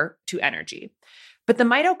sugar to energy. But the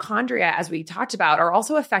mitochondria, as we talked about, are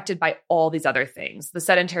also affected by all these other things: the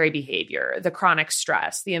sedentary behavior, the chronic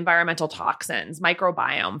stress, the environmental toxins,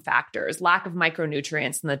 microbiome factors, lack of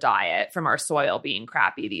micronutrients in the diet from our soil being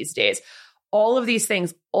crappy these days. All of these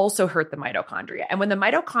things also hurt the mitochondria. And when the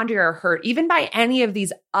mitochondria are hurt, even by any of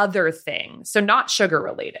these other things, so not sugar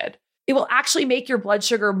related, it will actually make your blood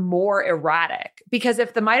sugar more erratic. Because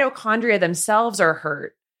if the mitochondria themselves are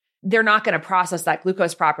hurt, they're not going to process that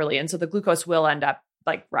glucose properly. And so the glucose will end up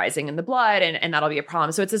like rising in the blood, and that'll be a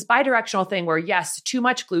problem. So it's this bidirectional thing where, yes, too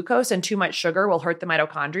much glucose and too much sugar will hurt the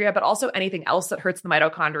mitochondria, but also anything else that hurts the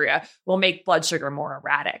mitochondria will make blood sugar more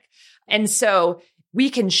erratic. And so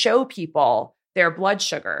we can show people their blood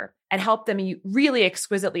sugar and help them really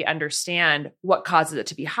exquisitely understand what causes it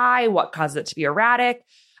to be high, what causes it to be erratic.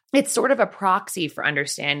 It's sort of a proxy for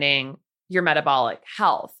understanding your metabolic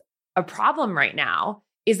health. A problem right now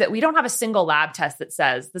is that we don't have a single lab test that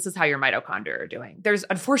says this is how your mitochondria are doing.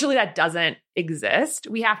 Unfortunately, that doesn't exist.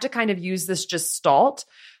 We have to kind of use this gestalt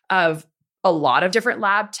of a lot of different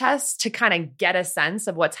lab tests to kind of get a sense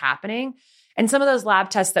of what's happening. And some of those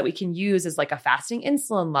lab tests that we can use is like a fasting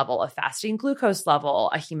insulin level, a fasting glucose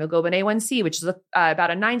level, a hemoglobin A1C, which is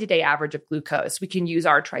about a 90-day average of glucose. We can use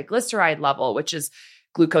our triglyceride level, which is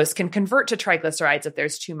glucose can convert to triglycerides if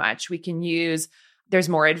there's too much. We can use There's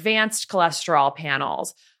more advanced cholesterol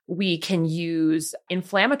panels. We can use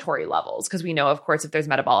inflammatory levels because we know, of course, if there's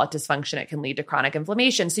metabolic dysfunction, it can lead to chronic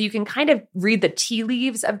inflammation. So you can kind of read the tea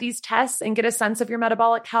leaves of these tests and get a sense of your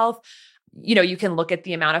metabolic health. You can look at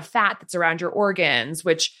the amount of fat that's around your organs,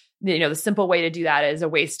 which, the simple way to do that is a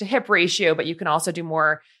waist to hip ratio, but you can also do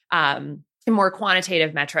more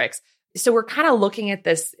quantitative metrics. So we're kind of looking at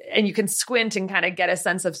this, and you can squint and kind of get a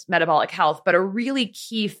sense of metabolic health. But a really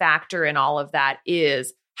key factor in all of that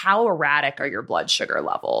is how erratic are your blood sugar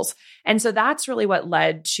levels? And so that's really what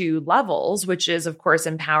led to Levels, which is, of course,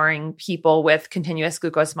 empowering people with continuous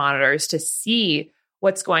glucose monitors to see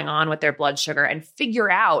what's going on with their blood sugar and figure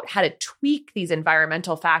out how to tweak these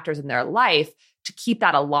environmental factors in their life to keep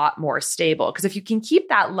that a lot more stable. Because if you can keep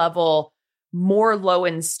that level more low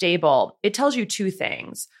and stable, it tells you two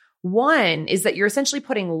things. One is that you're essentially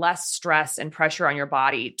putting less stress and pressure on your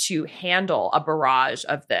body to handle a barrage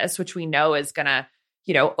of this, which we know is going to,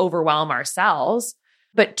 overwhelm our cells.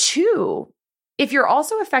 But two, if you're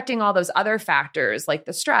also affecting all those other factors like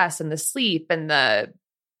the stress and the sleep and the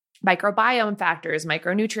microbiome factors,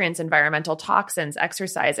 micronutrients, environmental toxins,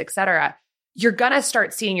 exercise, et cetera, you're going to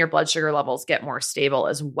start seeing your blood sugar levels get more stable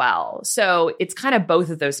as well. So it's kind of both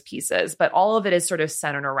of those pieces, but all of it is sort of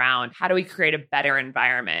centered around how do we create a better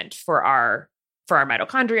environment for our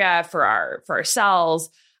mitochondria, for our cells,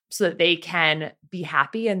 so that they can be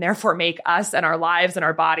happy and therefore make us and our lives and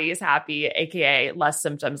our bodies happy, aka less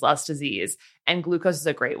symptoms, less disease. And glucose is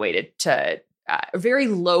a great way to a very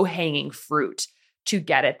low-hanging fruit to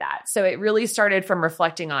get at that. So it really started from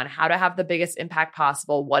reflecting on how to have the biggest impact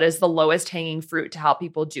possible. What is the lowest hanging fruit to help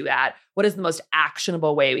people do that? What is the most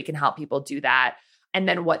actionable way we can help people do that? And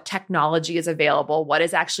then what technology is available? What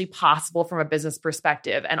is actually possible from a business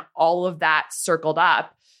perspective? And all of that circled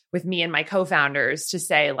up with me and my co-founders to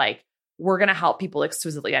say, we're going to help people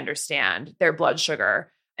exquisitely understand their blood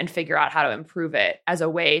sugar and figure out how to improve it as a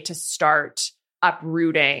way to start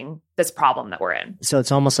uprooting this problem that we're in. So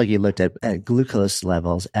it's almost like you looked at glucose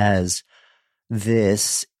levels as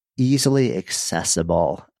this easily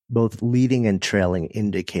accessible, both leading and trailing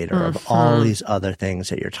indicator of all these other things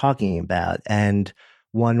that you're talking about. And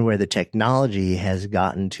one where the technology has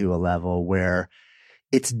gotten to a level where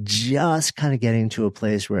it's just kind of getting to a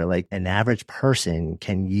place where an average person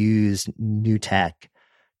can use new tech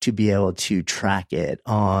to be able to track it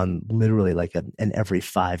on literally an every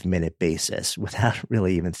 5-minute basis without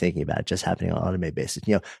really even thinking about it just happening on an automated basis.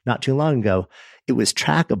 Not too long ago, it was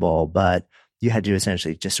trackable, but you had to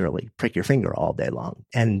essentially just sort of prick your finger all day long.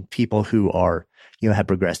 And people who are, have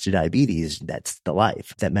progressed to diabetes, that's the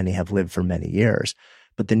life that many have lived for many years.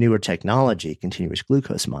 But the newer technology, continuous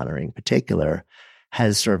glucose monitoring in particular,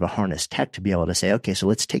 has sort of a harness tech to be able to say, okay, so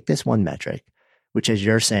let's take this one metric, which, as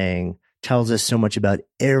you're saying, tells us so much about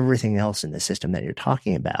everything else in the system that you're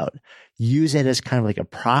talking about, use it as kind of like a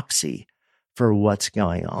proxy for what's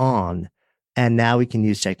going on. And now we can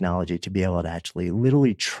use technology to be able to actually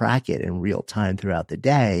literally track it in real time throughout the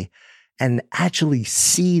day and actually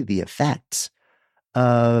see the effects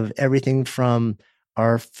of everything from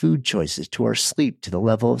our food choices to our sleep, to the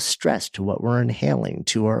level of stress, to what we're inhaling,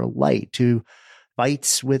 to our light, to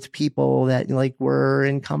fights with people that like were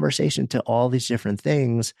in conversation to all these different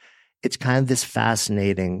things. It's kind of this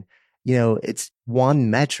fascinating, it's one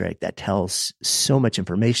metric that tells so much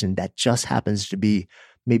information that just happens to be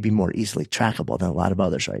maybe more easily trackable than a lot of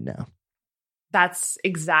others right now. That's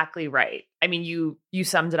exactly right. I mean, you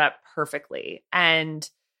summed it up perfectly. And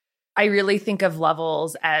I really think of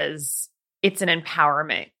Levels as it's an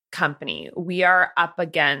empowerment company. We are up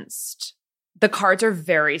against, the cards are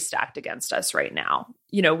very stacked against us right now.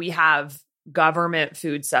 We have government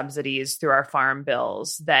food subsidies through our farm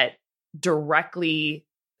bills that directly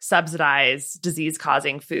subsidize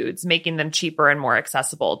disease-causing foods, making them cheaper and more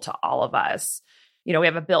accessible to all of us. We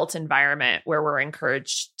have a built environment where we're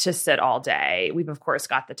encouraged to sit all day. We've, of course,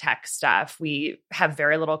 got the tech stuff. We have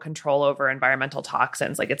very little control over environmental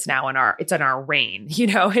toxins. Like it's in our rain,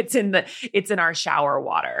 it's in our shower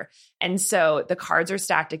water. And so the cards are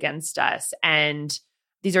stacked against us. And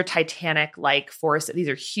these are Titanic-like forces. These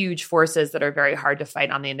are huge forces that are very hard to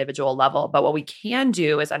fight on the individual level. But what we can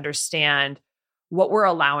do is understand what we're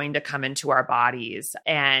allowing to come into our bodies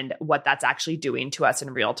and what that's actually doing to us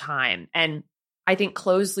in real time. And I think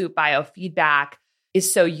closed loop biofeedback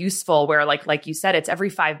is so useful where like you said, it's every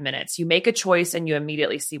 5 minutes. You make a choice and you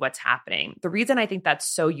immediately see what's happening. The reason I think that's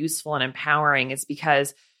so useful and empowering is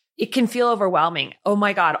because it can feel overwhelming. Oh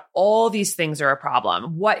my God, all these things are a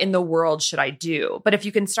problem. What in the world should I do? But if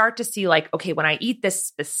you can start to see like, okay, when I eat this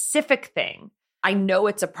specific thing, I know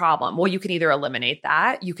it's a problem. Well, you can either eliminate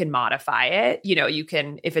that, you can modify it. You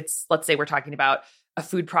can, if it's, let's say we're talking about a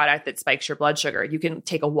food product that spikes your blood sugar, you can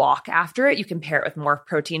take a walk after it. You can pair it with more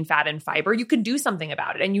protein, fat, and fiber. You can do something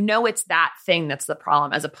about it. And it's that thing that's the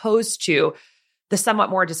problem, as opposed to the somewhat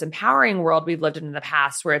more disempowering world we've lived in the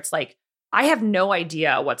past, where it's like, I have no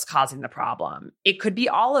idea what's causing the problem. It could be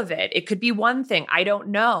all of it. It could be one thing. I don't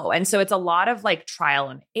know. And so it's a lot of like trial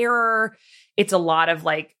and error. It's a lot of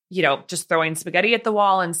like, just throwing spaghetti at the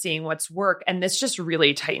wall and seeing what's work. And this just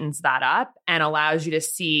really tightens that up and allows you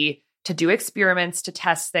to do experiments, to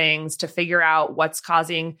test things, to figure out what's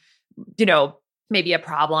causing, maybe a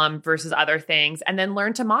problem versus other things, and then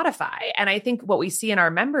learn to modify. And I think what we see in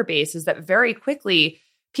our member base is that very quickly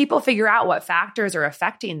people figure out what factors are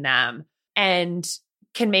affecting them and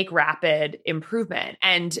can make rapid improvement.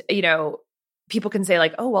 And, people can say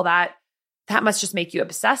like, oh, well, that must just make you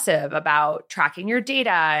obsessive about tracking your data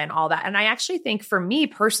and all that. And I actually think for me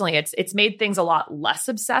personally, it's made things a lot less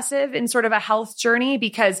obsessive in sort of a health journey,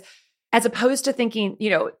 because as opposed to thinking,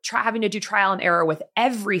 having to do trial and error with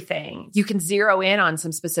everything, you can zero in on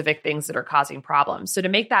some specific things that are causing problems. So to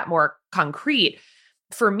make that more concrete,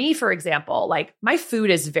 for me, for example, like my food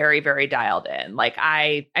is very, very dialed in. Like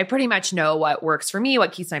I pretty much know what works for me,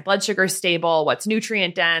 what keeps my blood sugar stable, what's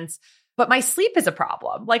nutrient dense. But my sleep is a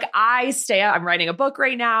problem. Like I stay up, I'm writing a book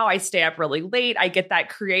right now. I stay up really late. I get that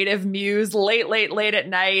creative muse late at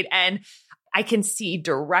night. And I can see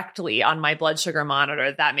directly on my blood sugar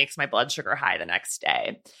monitor that makes my blood sugar high the next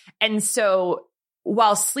day. And so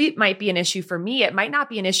while sleep might be an issue for me, it might not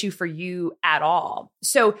be an issue for you at all.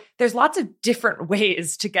 So there's lots of different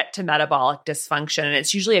ways to get to metabolic dysfunction. And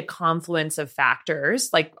it's usually a confluence of factors,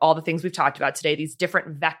 like all the things we've talked about today, these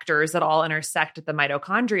different vectors that all intersect at the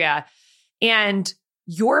mitochondria. And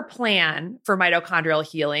your plan for mitochondrial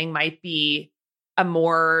healing might be a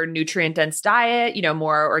more nutrient-dense diet,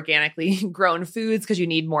 more organically grown foods because you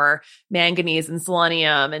need more manganese and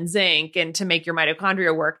selenium and zinc and to make your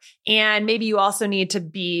mitochondria work. And maybe you also need to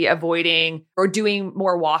be avoiding or doing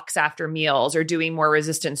more walks after meals or doing more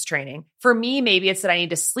resistance training. For me, maybe it's that I need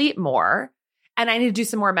to sleep more and I need to do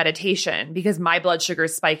some more meditation because my blood sugar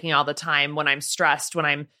is spiking all the time when I'm stressed, when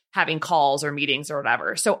I'm having calls or meetings or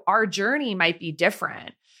whatever. So our journey might be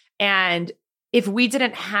different. And if we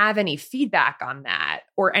didn't have any feedback on that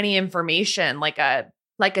or any information like a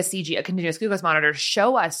CG, a continuous glucose monitor, to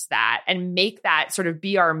show us that and make that sort of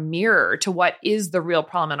be our mirror to what is the real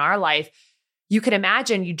problem in our life, you can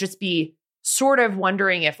imagine you'd just be sort of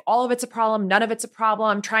wondering if all of it's a problem, none of it's a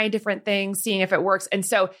problem, trying different things, seeing if it works. And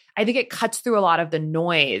so I think it cuts through a lot of the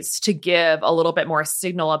noise to give a little bit more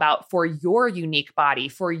signal about, for your unique body,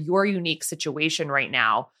 for your unique situation right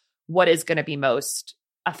now, what is going to be most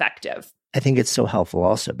effective. I think it's so helpful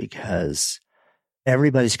also because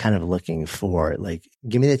everybody's kind of looking for like,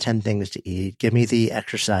 give me the 10 things to eat, give me the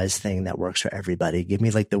exercise thing that works for everybody, give me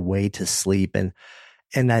like the way to sleep.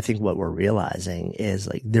 And I think what we're realizing is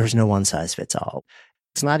like, there's no one size fits all.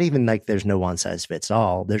 It's not even like there's no one size fits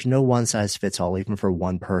all. There's no one size fits all, even for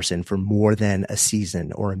one person for more than a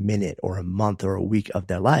season or a minute or a month or a week of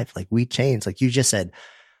their life. Like we change, like you just said,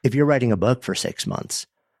 if you're writing a book for 6 months,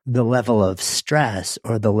 the level of stress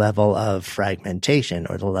or the level of fragmentation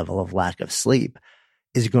or the level of lack of sleep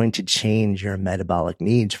is going to change your metabolic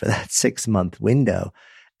needs for that 6-month window.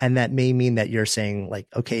 And that may mean that you're saying like,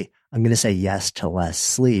 okay, I'm going to say yes to less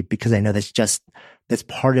sleep because I know that's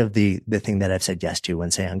part of the thing that I've said yes to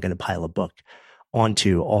when saying I'm going to pile a book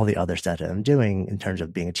onto all the other stuff that I'm doing in terms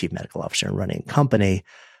of being a chief medical officer and running a company.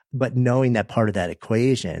 But knowing that part of that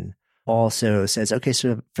equation also says, okay,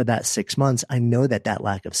 so for that 6 months, I know that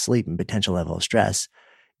lack of sleep and potential level of stress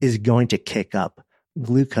is going to kick up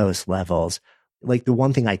glucose levels. Like the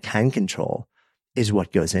one thing I can control is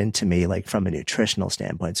what goes into me, like from a nutritional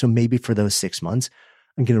standpoint. So maybe for those 6 months,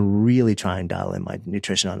 I'm going to really try and dial in my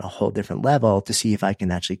nutrition on a whole different level to see if I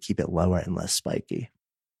can actually keep it lower and less spiky.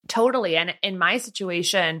 Totally. And in my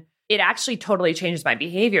situation, it actually totally changes my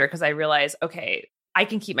behavior because I realize, okay, I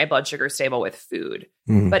can keep my blood sugar stable with food.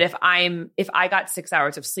 But if I got 6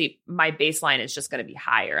 hours of sleep, my baseline is just going to be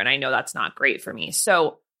higher. And I know that's not great for me.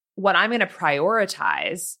 So what I'm going to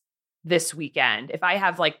prioritize this weekend, if I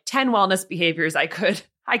have like 10 wellness behaviors I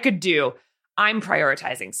could do, I'm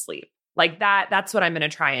prioritizing sleep. Like that's what I'm going to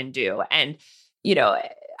try and do. And,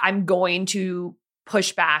 I'm going to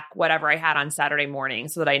push back whatever I had on Saturday morning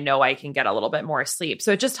so that I know I can get a little bit more sleep.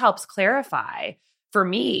 So it just helps clarify for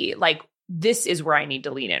me, like, this is where I need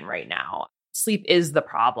to lean in right now. Sleep is the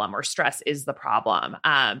problem or stress is the problem.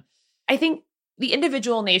 I think the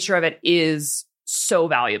individual nature of it is so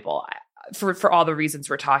valuable for all the reasons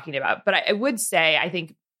we're talking about. But I would say, I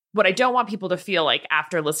think what I don't want people to feel like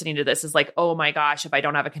after listening to this is like, oh my gosh, if I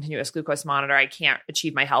don't have a continuous glucose monitor, I can't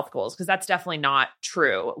achieve my health goals. Because that's definitely not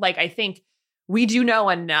true. Like, I think we do know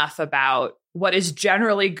enough about what is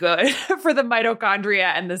generally good for the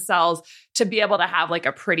mitochondria and the cells to be able to have like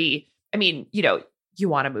a pretty, you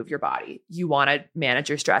want to move your body. You want to manage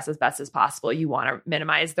your stress as best as possible. You want to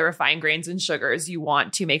minimize the refined grains and sugars. You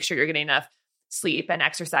want to make sure you're getting enough sleep and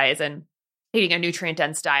exercise and eating a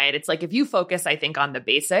nutrient-dense diet. It's like if you focus, I think, on the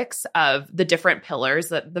basics of the different pillars,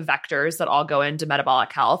 the vectors that all go into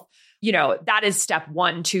metabolic health, that is step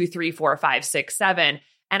 1, 2, 3, 4, 5, 6, 7.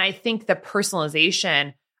 And I think the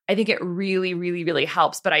personalization, I think it really, really, really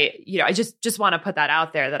helps. But I just want to put that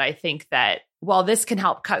out there that I think that while this can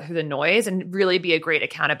help cut through the noise and really be a great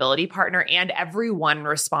accountability partner, and everyone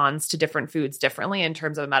responds to different foods differently in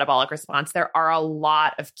terms of a metabolic response, there are a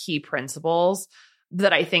lot of key principles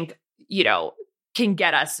that I think, can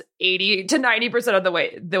get us 80 to 90% of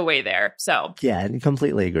the way there. So yeah, I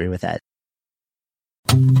completely agree with that.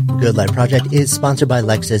 Good Life Project is sponsored by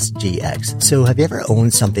Lexus GX. So have you ever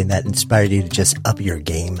owned something that inspired you to just up your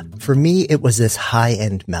game? For me, it was this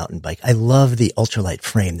high-end mountain bike. I love the ultralight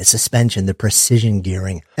frame, the suspension, the precision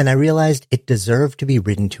gearing, and I realized it deserved to be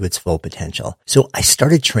ridden to its full potential. So I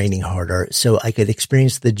started training harder so I could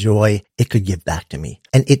experience the joy it could give back to me.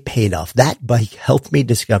 And it paid off. That bike helped me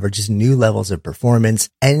discover just new levels of performance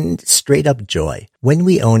and straight up joy. When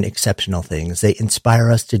we own exceptional things, they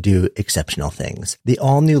inspire us to do exceptional things. The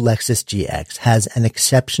all-new Lexus GX has an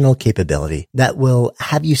exceptional capability that will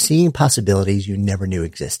have you seeing possibilities you never knew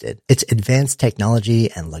existed. Its advanced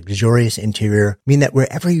technology and luxurious interior mean that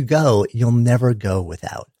wherever you go, you'll never go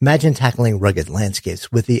without. Imagine tackling rugged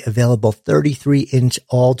landscapes with the available 33-inch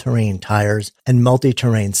all-terrain tires and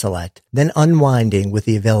multi-terrain select, then unwinding with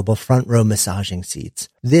the available front-row massaging seats.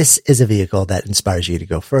 This is a vehicle that inspires you to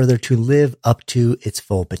go further, to live up to its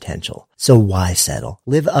full potential. So why settle?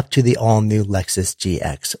 Live up to the all-new Lexus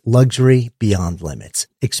GX. Luxury beyond limits.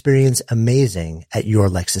 Experience amazing at your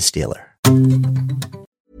Lexus dealer.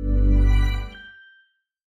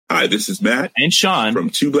 Hi, this is Matt and Sean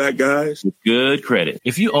from Two Black Guys with Good Credit.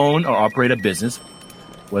 If you own or operate a business,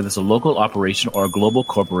 whether it's a local operation or a global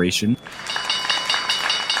corporation,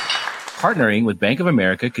 partnering with Bank of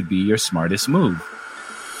America could be your smartest move.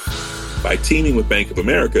 By teaming with Bank of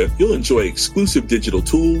America, you'll enjoy exclusive digital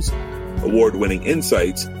tools, award-winning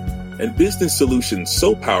insights, and business solutions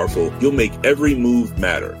so powerful you'll make every move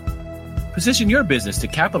matter. Position your business to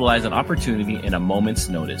capitalize on opportunity in a moment's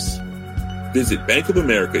notice. Visit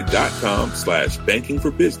bankofamerica.com/banking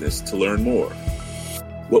for business to learn more.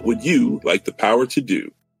 What would you like the power to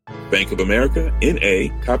do? Bank of America, N.A.,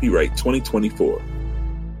 copyright 2024.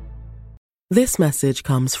 This message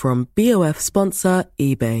comes from BOF sponsor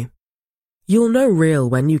eBay. You'll know real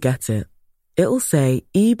when you get it. It'll say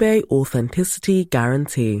eBay Authenticity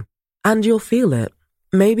Guarantee. And you'll feel it.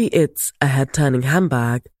 Maybe it's a head-turning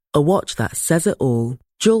handbag, a watch that says it all,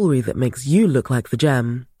 jewelry that makes you look like the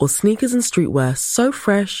gem, or sneakers and streetwear so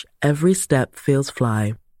fresh every step feels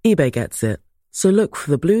fly. eBay gets it. So look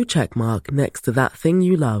for the blue check mark next to that thing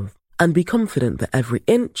you love. And be confident that every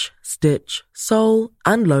inch, stitch, sole,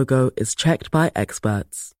 and logo is checked by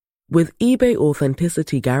experts. With eBay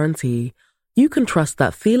Authenticity Guarantee, you can trust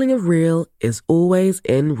that feeling of real is always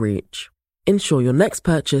in reach. Ensure your next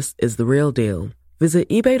purchase is the real deal. Visit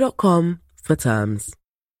eBay.com for terms.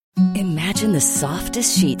 Imagine the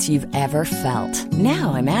softest sheets you've ever felt.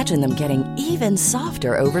 Now imagine them getting even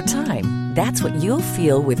softer over time. That's what you'll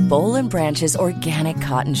feel with Boll & Branch's organic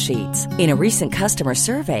cotton sheets. In a recent customer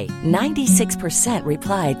survey, 96%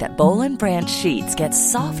 replied that Boll & Branch sheets get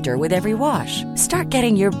softer with every wash. Start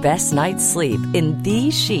getting your best night's sleep in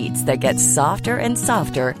these sheets that get softer and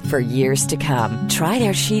softer for years to come. Try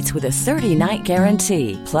their sheets with a 30-night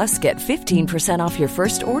guarantee. Plus, get 15% off your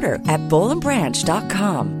first order at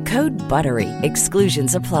bollandbranch.com. Code BUTTERY.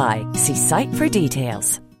 Exclusions apply. See site for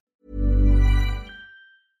details.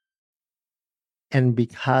 And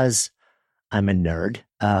because I'm a nerd,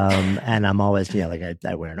 and I'm always,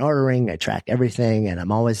 I wear an Oura ring, I track everything, and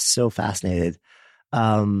I'm always so fascinated.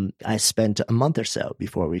 I spent a month or so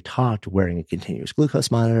before we talked wearing a continuous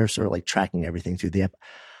glucose monitor, sort of like tracking everything through the app.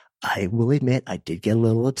 I will admit I did get a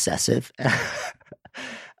little obsessive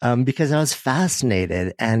because I was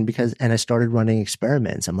fascinated and I started running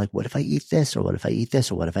experiments. I'm like, what if I eat this, or what if I eat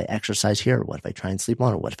this, or what if I exercise here, or what if I try and sleep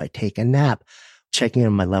on, or what if I take a nap, checking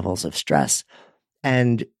on my levels of stress.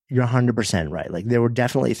 And you're 100% right. Like there were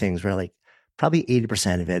definitely things where like probably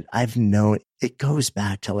 80% of it I've known, it goes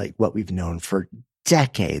back to like what we've known for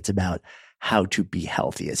decades about how to be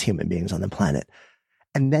healthy as human beings on the planet.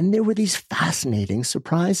 And then there were these fascinating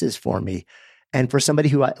surprises for me. And for somebody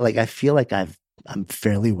who I feel like I'm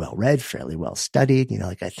fairly well read, fairly well studied,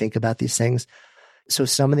 I think about these things. So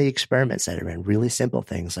some of the experiments that I ran, really simple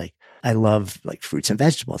things, like I love like fruits and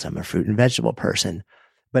vegetables. I'm a fruit and vegetable person,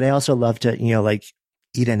 but I also love to,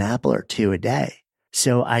 eat an apple or two a day.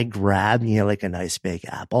 So I grab, like a nice big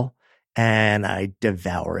apple and I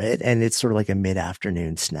devour it. And it's sort of like a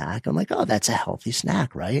mid-afternoon snack. I'm like, oh, that's a healthy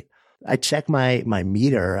snack, right? I check my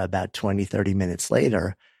meter about 20, 30 minutes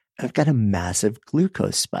later. I've got a massive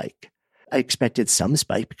glucose spike. I expected some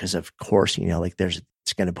spike because of course,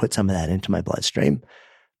 it's going to put some of that into my bloodstream,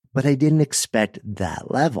 but I didn't expect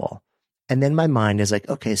that level. And then my mind is like,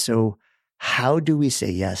 okay, so how do we say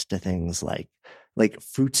yes to things like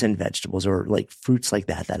fruits and vegetables, or like fruits like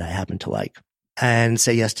that I happen to like, and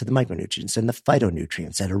say yes to the micronutrients and the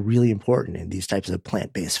phytonutrients that are really important in these types of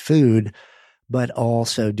plant-based food, but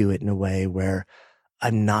also do it in a way where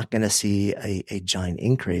I'm not going to see a giant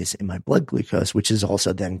increase in my blood glucose, which is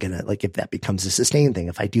also then going to, like, if that becomes a sustained thing,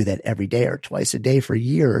 if I do that every day or twice a day for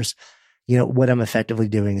years, what I'm effectively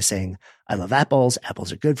doing is saying, I love apples.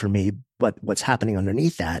 Apples are good for me. But what's happening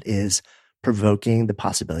underneath that is provoking the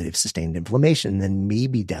possibility of sustained inflammation, and then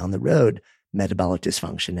maybe down the road, metabolic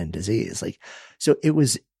dysfunction and disease. So it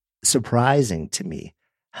was surprising to me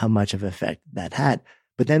how much of an effect that had.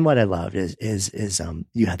 But then what I loved is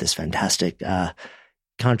you had this fantastic,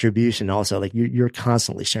 contribution also, like you're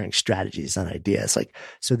constantly sharing strategies and ideas.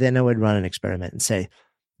 So then I would run an experiment and say,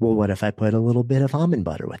 well, what if I put a little bit of almond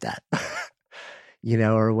butter with that?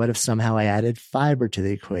 Or what if somehow I added fiber to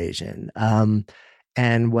the equation?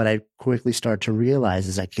 And what I quickly started to realize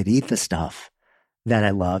is I could eat the stuff that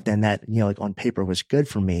I loved and that, like on paper was good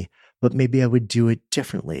for me, but maybe I would do it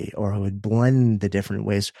differently, or I would blend the different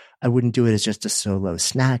ways. I wouldn't do it as just a solo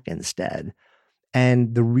snack instead.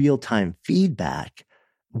 And the real-time feedback,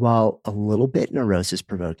 while a little bit neurosis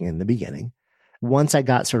provoking in the beginning, once I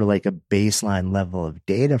got sort of like a baseline level of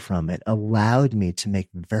data from it, allowed me to make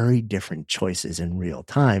very different choices in real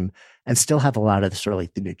time and still have a lot of the sort of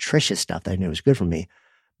like the nutritious stuff that I knew was good for me,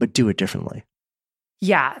 but do it differently.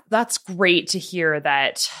 Yeah, that's great to hear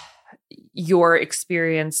that your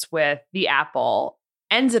experience with the apple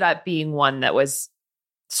ended up being one that was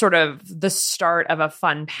sort of the start of a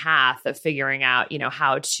fun path of figuring out,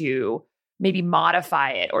 how to maybe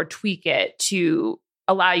modify it or tweak it to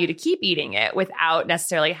allow you to keep eating it without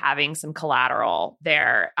necessarily having some collateral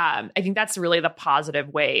there. I think that's really the positive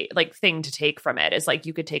way, thing to take from it is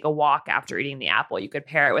you could take a walk after eating the apple. You could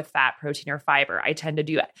pair it with fat, protein, or fiber. I tend to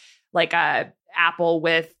do a apple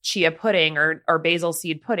with chia pudding or basil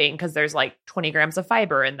seed pudding because there's 20 grams of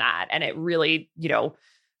fiber in that. And it really,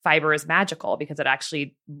 fiber is magical because it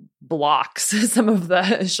actually blocks some of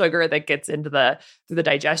the sugar that gets into through the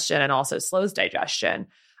digestion and also slows digestion.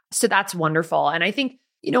 So that's wonderful. And I think,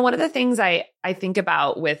 one of the things I think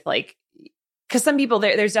about with because some people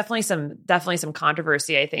there's definitely some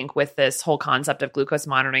controversy, I think, with this whole concept of glucose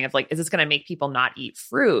monitoring of is this going to make people not eat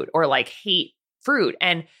fruit or hate fruit?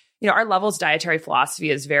 And, our Levels dietary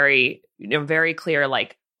philosophy is very, very clear.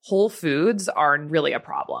 Whole foods are really a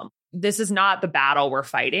problem. this is not the battle we're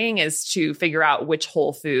fighting, is to figure out which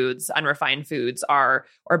whole foods, unrefined foods are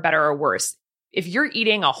better or worse. If you're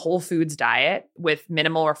eating a whole foods diet with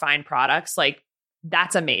minimal refined products, like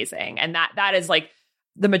that's amazing. And that is like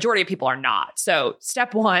the majority of people are not. So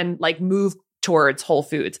step one, like move towards whole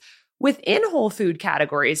foods. Within whole food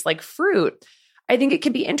categories like fruit, I think it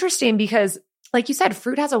can be interesting because, like you said,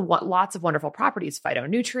 fruit has lots of wonderful properties,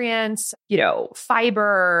 phytonutrients,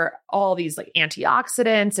 fiber, all these like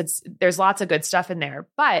antioxidants. There's lots of good stuff in there.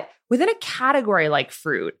 But within a category like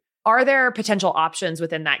fruit, are there potential options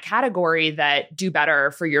within that category that do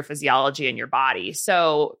better for your physiology and your body?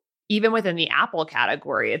 So even within the apple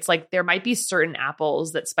category, it's like there might be certain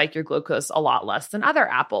apples that spike your glucose a lot less than other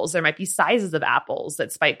apples. There might be sizes of apples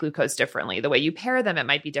that spike glucose differently. The way you pair them, it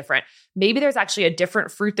might be different. Maybe there's actually a different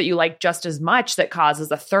fruit that you like just as much that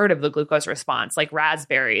causes a third of the glucose response, like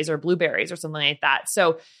raspberries or blueberries or something like that.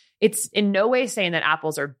 So it's in no way saying that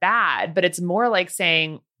apples are bad, but it's more like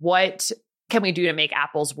saying, what can we do to make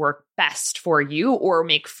apples work best for you, or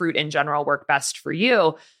make fruit in general work best for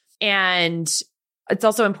you? And it's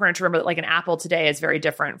also important to remember that like an apple today is very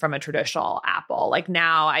different from a traditional apple. Like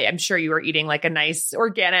now I'm sure you are eating like a nice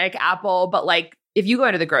organic apple, but like if you go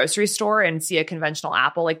into the grocery store and see a conventional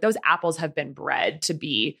apple, like those apples have been bred to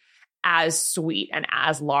be as sweet and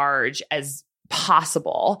as large as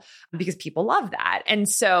possible because people love that. And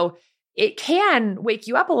so it can wake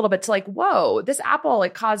you up a little bit to like, whoa, this apple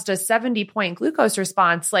like caused a 70-point glucose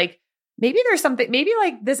response. Like maybe there's something, maybe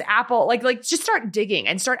like this apple, like just start digging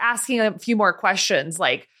and start asking a few more questions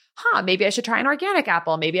like, maybe I should try an organic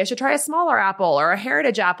apple. Maybe I should try a smaller apple or a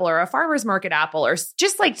heritage apple or a farmer's market apple, or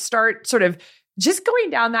just like start sort of just going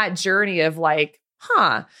down that journey of like,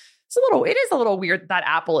 it is a little weird that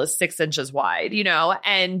apple is 6 inches wide,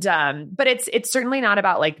 and, but it's certainly not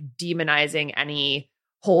about like demonizing any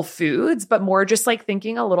whole foods, but more just like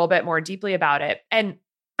thinking a little bit more deeply about it. And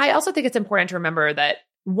I also think it's important to remember that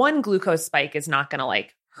one glucose spike is not going to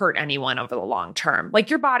like hurt anyone over the long term.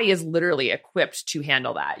 Like your body is literally equipped to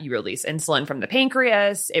handle that. You release insulin from the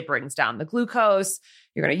pancreas. It brings down the glucose.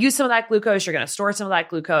 You're going to use some of that glucose. You're going to store some of that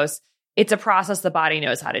glucose. It's a process the body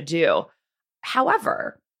knows how to do.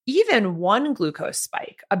 However, even one glucose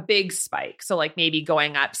spike, a big spike, so like maybe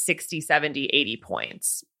going up 60, 70, 80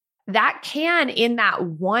 points, that can, in that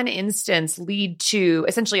one instance, lead to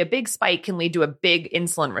essentially a big spike can lead to a big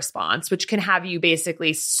insulin response, which can have you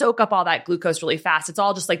basically soak up all that glucose really fast. It's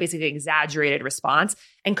all just like basically an exaggerated response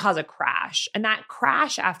and cause a crash. And that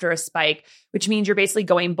crash after a spike, which means you're basically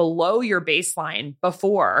going below your baseline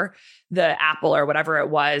before the apple or whatever it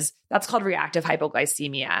was, that's called reactive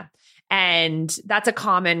hypoglycemia. And that's a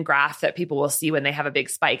common graph that people will see when they have a big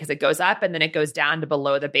spike, because it goes up and then it goes down to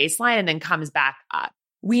below the baseline and then comes back up.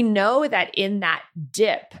 We know that in that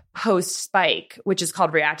dip post-spike, which is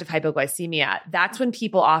called reactive hypoglycemia, that's when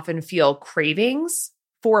people often feel cravings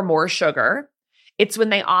for more sugar. It's when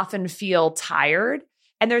they often feel tired.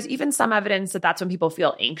 And there's even some evidence that that's when people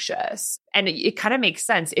feel anxious. And it kind of makes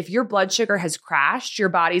sense. If your blood sugar has crashed, your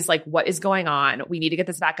body's like, what is going on? We need to get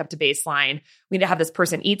this back up to baseline. We need to have this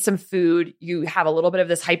person eat some food. You have a little bit of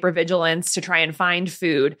this hypervigilance to try and find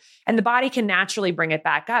food. And the body can naturally bring it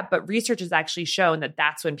back up. But research has actually shown that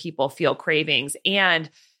that's when people feel cravings. And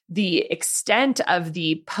the extent of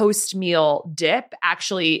the post-meal dip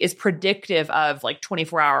actually is predictive of like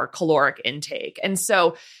 24-hour caloric intake. And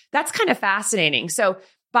so that's kind of fascinating. So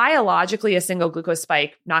biologically, a single glucose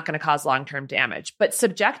spike, not going to cause long-term damage. But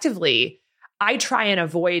subjectively, I try and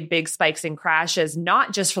avoid big spikes and crashes,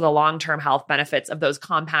 not just for the long-term health benefits of those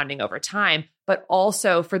compounding over time, but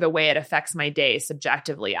also for the way it affects my day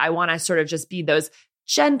subjectively. I want to sort of just be those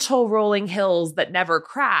gentle rolling hills that never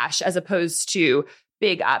crash, as opposed to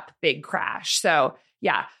big up, big crash. So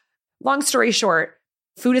yeah, long story short,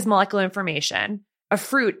 food is molecular information. A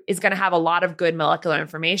fruit is going to have a lot of good molecular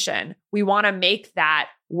information. We want to make that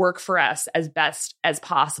work for us as best as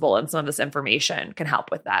possible. And some of this information can help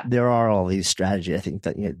with that. There are all these strategies. I think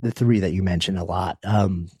that the three that you mentioned a lot,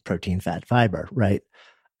 protein, fat, fiber, right?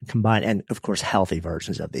 Combined, and of course, healthy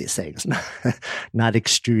versions of these things, not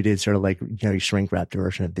extruded sort of like, shrink wrapped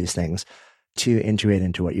version of these things, to integrate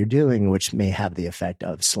into what you're doing, which may have the effect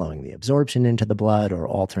of slowing the absorption into the blood or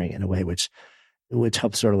altering it in a way which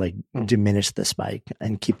helps sort of like diminish the spike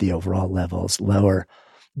and keep the overall levels lower.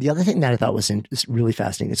 The other thing that I thought was really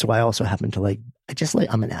fascinating, so I also happen to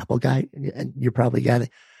I'm an apple guy, and you're probably a guy that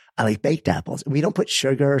I like baked apples. We don't put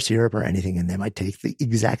sugar or syrup or anything in them. I take the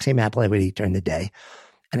exact same apple I would eat during the day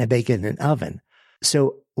and I bake it in an oven.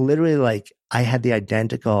 So literally, like, I had the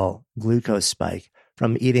identical glucose spike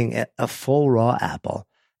from eating a full raw apple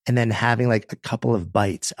and then having like a couple of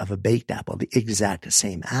bites of a baked apple, the exact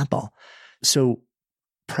same apple. So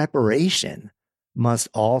preparation must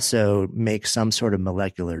also make some sort of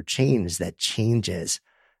molecular change that changes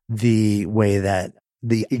the way that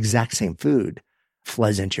the exact same food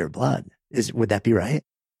flows into your blood. Would that be right?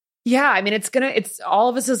 Yeah. I mean, it's all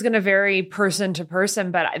of us is going to vary person to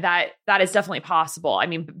person, but that is definitely possible. I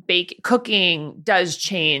mean, cooking does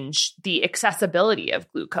change the accessibility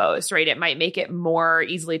of glucose, right? It might make it more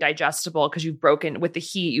easily digestible because with the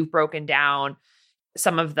heat, you've broken down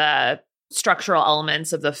some of the structural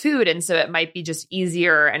elements of the food. And so it might be just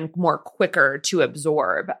easier and more quicker to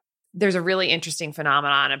absorb. There's a really interesting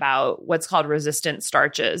phenomenon about what's called resistant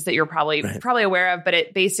starches that you're probably aware of. But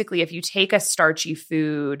it basically, if you take a starchy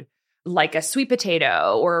food like a sweet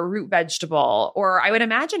potato or a root vegetable, or I would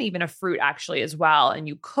imagine even a fruit actually as well, and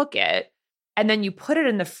you cook it and then you put it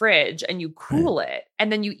in the fridge and you cool it and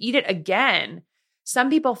then you eat it again, some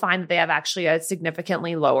people find that they have actually a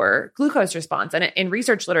significantly lower glucose response. And in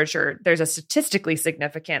research literature, there's a statistically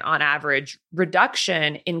significant, on average,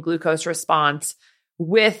 reduction in glucose response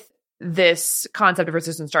with this concept of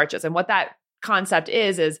resistant starches. And what that concept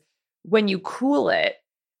is when you cool it,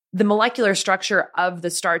 the molecular structure of the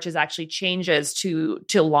starches actually changes to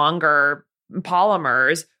longer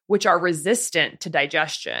polymers, which are resistant to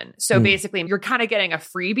digestion. So basically, you're kind of getting a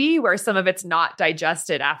freebie where some of it's not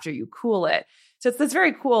digested after you cool it. So it's this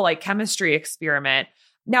very cool like chemistry experiment.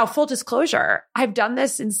 Now, full disclosure, I've done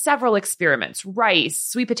this in several experiments, rice,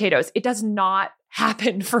 sweet potatoes. It does not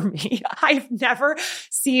happen for me. I've never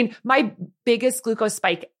seen, my biggest glucose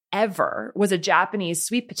spike ever was a Japanese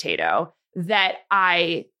sweet potato that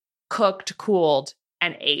I cooked, cooled,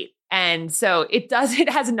 and ate. And so it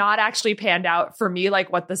has not actually panned out for me like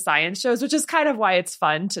what the science shows, which is kind of why it's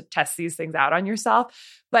fun to test these things out on yourself.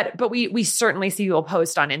 But we certainly see people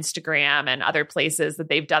post on Instagram and other places that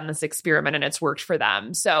they've done this experiment and it's worked for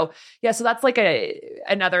them. So yeah, so that's like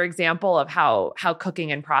another example of how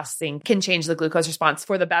cooking and processing can change the glucose response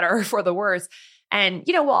for the better or for the worse. And,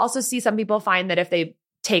 we'll also see some people find that if they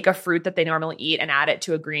take a fruit that they normally eat and add it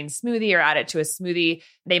to a green smoothie or add it to a smoothie,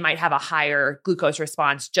 they might have a higher glucose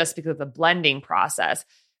response just because of the blending process.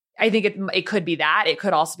 I think it could be that. It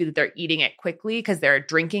could also be that they're eating it quickly because they're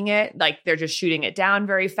drinking it. Like they're just shooting it down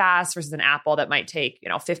very fast versus an apple that might take,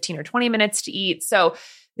 15 or 20 minutes to eat. So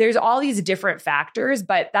there's all these different factors,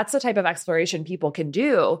 but that's the type of exploration people can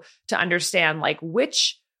do to understand like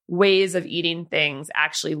which ways of eating things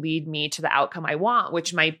actually lead me to the outcome I want,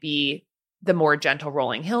 which might be the more gentle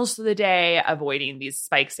rolling hills through the day, avoiding these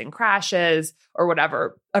spikes and crashes, or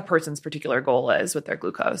whatever a person's particular goal is with their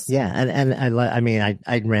glucose. Yeah. And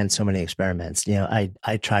I ran so many experiments.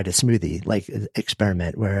 I tried a smoothie like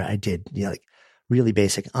experiment where I did, like really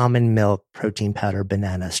basic almond milk, protein powder,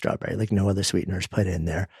 banana, strawberry, like no other sweeteners put in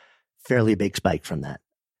there. Fairly big spike from that.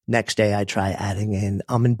 Next day, I try adding in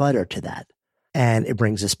almond butter to that, and it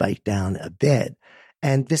brings the spike down a bit.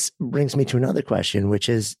 And this brings me to another question, which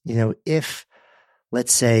is, if,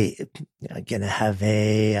 let's say, I'm going to have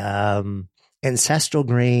a ancestral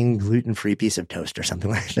grain gluten-free piece of toast or something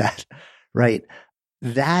like that, right?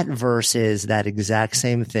 That versus that exact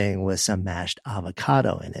same thing with some mashed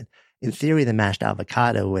avocado in it. In theory, the mashed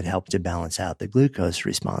avocado would help to balance out the glucose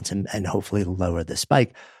response and hopefully lower the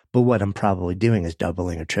spike. But what I'm probably doing is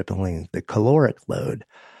doubling or tripling the caloric load.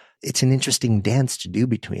 It's an interesting dance to do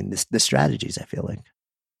between the strategies, I feel like.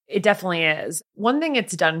 It definitely is. One thing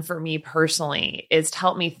it's done for me personally is to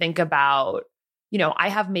help me think about, I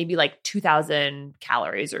have maybe like 2,000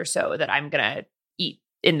 calories or so that I'm going to eat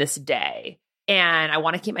in this day. And I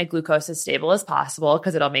want to keep my glucose as stable as possible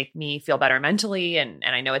because it'll make me feel better mentally. And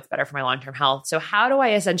I know it's better for my long-term health. So how do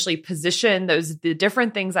I essentially position the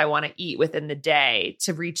different things I want to eat within the day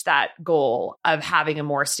to reach that goal of having a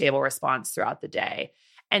more stable response throughout the day?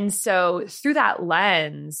 And so through that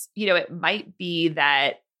lens, it might be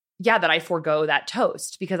that I forego that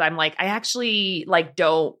toast because I'm like, I actually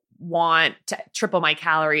don't want to triple my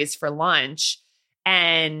calories for lunch.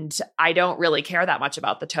 And I don't really care that much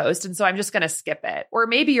about the toast. And so I'm just going to skip it. Or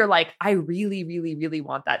maybe you're like, I really, really, really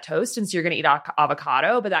want that toast. And so you're going to eat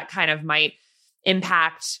avocado, but that kind of might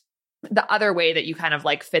impact the other way that you kind of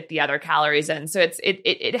like fit the other calories in. So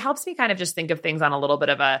it helps me kind of just think of things on a little bit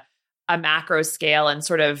of a macro scale and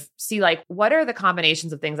sort of see like, what are the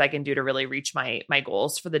combinations of things I can do to really reach my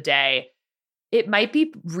goals for the day? It might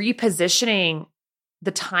be repositioning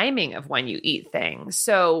the timing of when you eat things.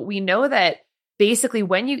 So we know that basically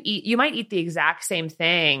when you eat, you might eat the exact same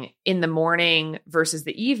thing in the morning versus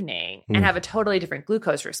the evening and have a totally different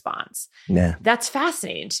glucose response. Yeah. That's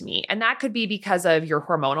fascinating to me. And that could be because of your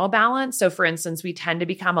hormonal balance. So for instance, we tend to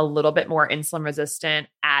become a little bit more insulin resistant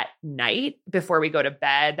at night before we go to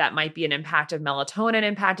bed. That might be an impact of melatonin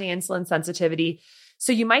impacting insulin sensitivity.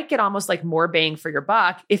 So you might get almost like more bang for your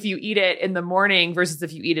buck if you eat it in the morning versus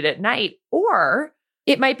if you eat it at night. Or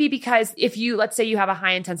it might be because if you, let's say you have a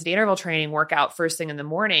high intensity interval training workout first thing in the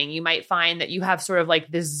morning, you might find that you have sort of like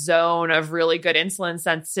this zone of really good insulin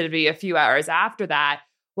sensitivity a few hours after that.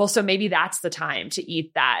 Well, so maybe that's the time to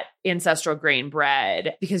eat that ancestral grain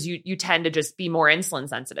bread because you tend to just be more insulin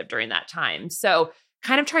sensitive during that time. So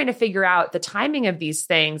kind of trying to figure out the timing of these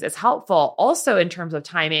things is helpful. Also in terms of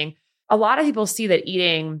timing, a lot of people see that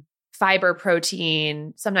eating fiber,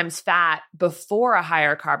 protein, sometimes fat before a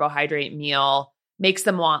higher carbohydrate meal makes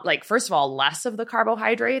them want, like, first of all, less of the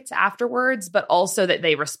carbohydrates afterwards, but also that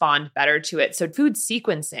they respond better to it. So food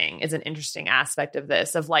sequencing is an interesting aspect of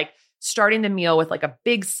this, of like starting the meal with like a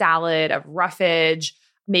big salad of roughage,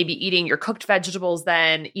 maybe eating your cooked vegetables,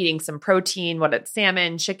 then eating some protein, what it's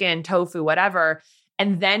salmon, chicken, tofu, whatever,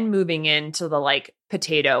 and then moving into the like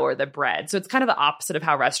potato or the bread. So it's kind of the opposite of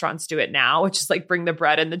how restaurants do it now, which is like bring the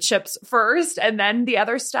bread and the chips first and then the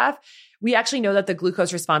other stuff. We actually know that the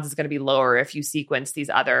glucose response is going to be lower if you sequence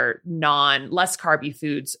these other less carby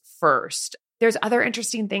foods first. There's other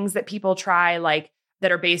interesting things that people try, like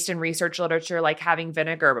that are based in research literature, like having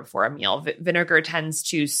vinegar before a meal. Vinegar tends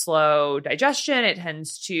to slow digestion. It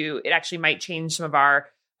actually might change some of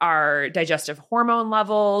our digestive hormone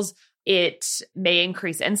levels. It may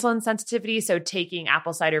increase insulin sensitivity. So taking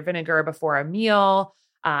apple cider vinegar before a meal,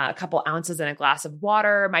 a couple ounces in a glass of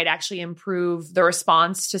water might actually improve the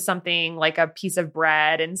response to something like a piece of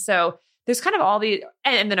bread. And so there's kind of all the,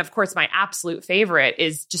 and then of course, my absolute favorite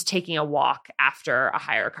is just taking a walk after a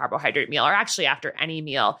higher carbohydrate meal, or actually after any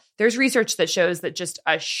meal. There's research that shows that just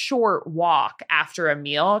a short walk after a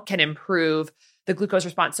meal can improve the glucose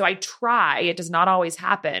response. So it does not always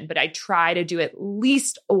happen, but I try to do at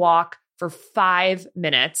least a walk for 5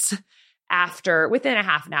 minutes within a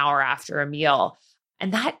half an hour after a meal.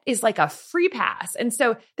 And that is like a free pass. And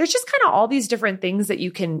so there's just kind of all these different things that you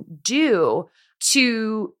can do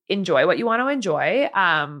to enjoy what you want to enjoy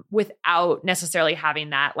without necessarily having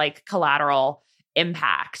that like collateral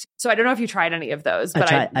impact. So I don't know if you tried any of those,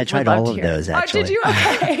 but I tried all of those actually. Oh, did you?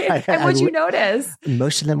 Okay. And what'd you notice?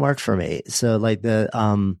 Most of them worked for me. So like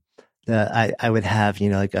I would have,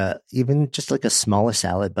 like even just like a smaller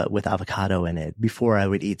salad, but with avocado in it before I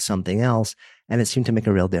would eat something else. And it seemed to make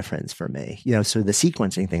a real difference for me, so the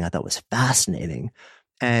sequencing thing I thought was fascinating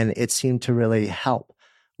and it seemed to really help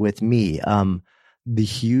with me. The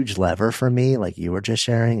huge lever for me, like you were just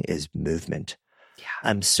sharing, is movement. Yeah.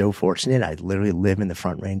 I'm so fortunate. I literally live in the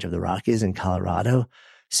Front Range of the Rockies in Colorado.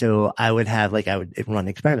 So I would run an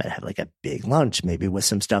experiment. I'd have like a big lunch, maybe with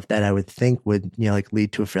some stuff that I would think would, like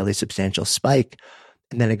lead to a fairly substantial spike.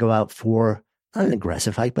 And then I'd go out for not an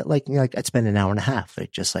aggressive hike, but like I'd spend an hour and a half,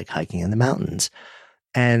 like just like hiking in the mountains.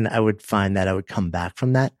 And I would find that I would come back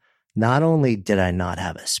from that. Not only did I not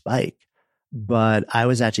have a spike, but I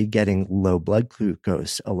was actually getting low blood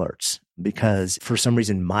glucose alerts because for some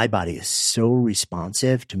reason my body is so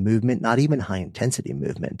responsive to movement, not even high intensity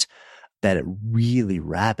movement, that it really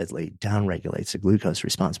rapidly downregulates the glucose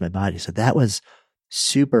response in my body. So that was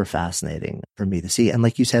super fascinating for me to see. And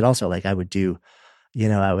like you said, also, like I would do,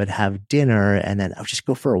 I would have dinner and then I would just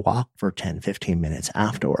go for a walk for 10, 15 minutes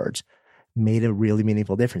afterwards. Made a really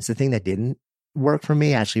meaningful difference. The thing that didn't work for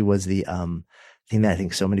me actually was the thing that I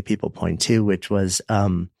think so many people point to, which was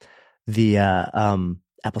the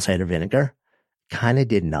apple cider vinegar. Kind of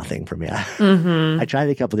did nothing for me. I tried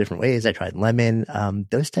it a couple different ways. I tried lemon.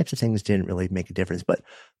 Those types of things didn't really make a difference. But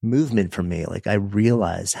movement for me, like I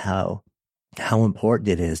realized how important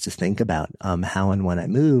it is to think about how and when I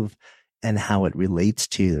move and how it relates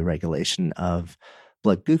to the regulation of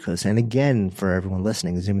blood glucose. And again, for everyone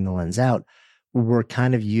listening, zooming the lens out, we're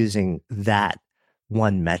kind of using that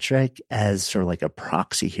one metric as sort of like a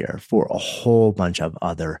proxy here for a whole bunch of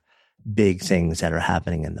other big things that are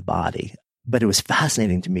happening in the body. But it was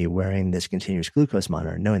fascinating to me wearing this continuous glucose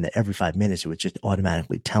monitor, knowing that every 5 minutes, it was just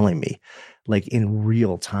automatically telling me, like in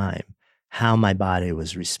real time, how my body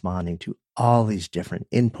was responding to all these different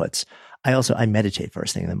inputs. I meditate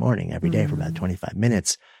first thing in the morning every day for about 25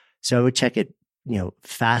 minutes. So I would check it,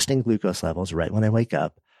 fasting glucose levels right when I wake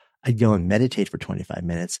up. I'd go and meditate for 25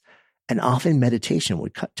 minutes. And often meditation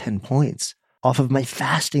would cut 10 points off of my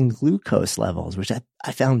fasting glucose levels, which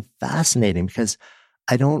I found fascinating because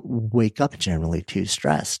I don't wake up generally too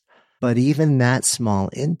stressed. But even that small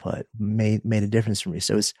input made a difference for me.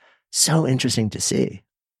 So it's so interesting to see.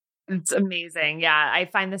 It's amazing. Yeah. I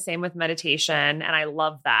find the same with meditation, and I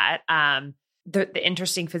love that. The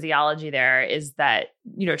interesting physiology there is that,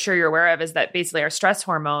 sure you're aware of, is that basically our stress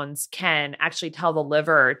hormones can actually tell the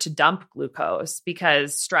liver to dump glucose,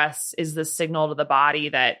 because stress is the signal to the body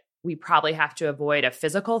that we probably have to avoid a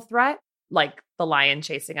physical threat, like the lion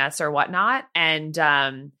chasing us or whatnot. And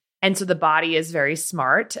so the body is very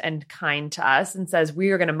smart and kind to us and says,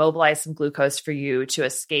 we are going to mobilize some glucose for you to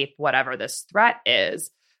escape whatever this threat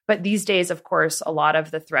is. But these days, of course, a lot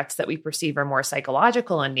of the threats that we perceive are more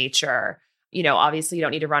psychological in nature. Obviously you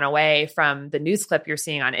don't need to run away from the news clip you're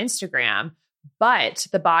seeing on Instagram, but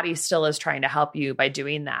the body still is trying to help you by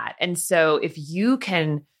doing that. And so if you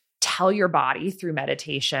can tell your body through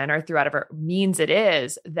meditation or through whatever means it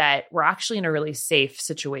is that we're actually in a really safe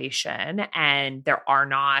situation and there are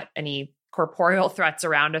not any corporeal threats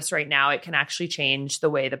around us right now, it can actually change the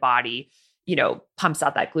way the body, pumps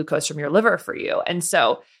out that glucose from your liver for you. And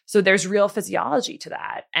so there's real physiology to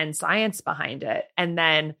that and science behind it. And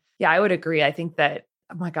then, yeah, I would agree. I think that,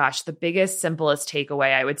 oh my gosh, the biggest, simplest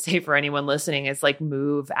takeaway I would say for anyone listening is like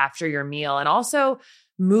move after your meal, and also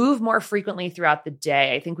move more frequently throughout the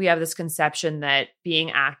day. I think we have this conception that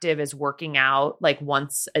being active is working out like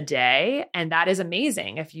once a day. And that is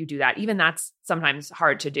amazing if you do that. Even that's sometimes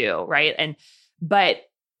hard to do, right? But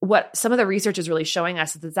what some of the research is really showing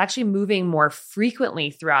us is it's actually moving more frequently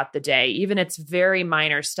throughout the day. Even it's very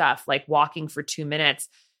minor stuff like walking for 2 minutes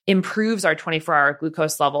improves our 24-hour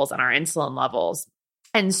glucose levels and our insulin levels.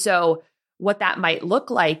 And so what that might look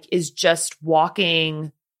like is just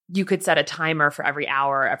walking. You could set a timer for every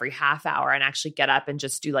hour, every half hour, and actually get up and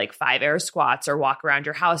just do like 5 air squats or walk around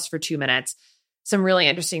your house for 2 minutes. Some really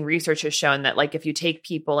interesting research has shown that like if you take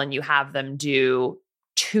people and you have them do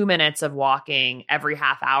 2 minutes of walking every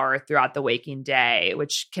half hour throughout the waking day,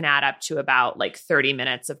 which can add up to about like 30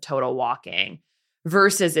 minutes of total walking,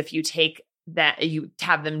 versus if you take that, you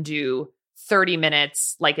have them do 30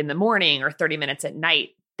 minutes like in the morning or 30 minutes at night,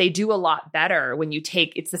 they do a lot better when you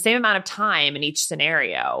take, it's the same amount of time in each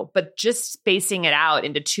scenario, but just spacing it out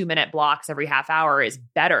into 2-minute blocks every half hour is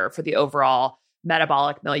better for the overall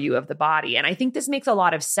metabolic milieu of the body. And I think this makes a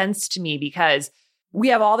lot of sense to me because we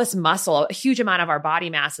have all this muscle, a huge amount of our body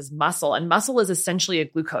mass is muscle, and muscle is essentially a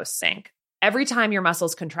glucose sink. Every time your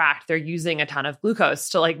muscles contract, they're using a ton of glucose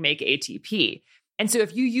to like make ATP. And so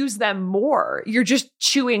if you use them more, you're just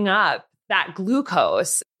chewing up that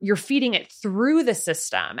glucose, you're feeding it through the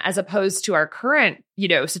system, as opposed to our current,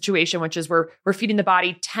 situation, which is we're feeding the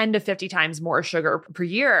body 10 to 50 times more sugar per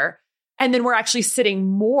year. And then we're actually sitting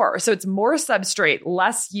more. So it's more substrate,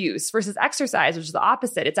 less use, versus exercise, which is the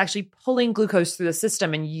opposite. It's actually pulling glucose through the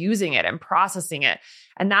system and using it and processing it.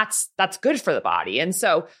 And that's good for the body. And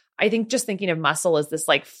so I think just thinking of muscle as this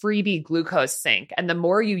like freebie glucose sink. And the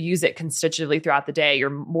more you use it constitutively throughout the day,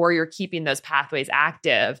 you're keeping those pathways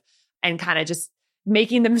active and kind of just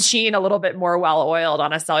making the machine a little bit more well-oiled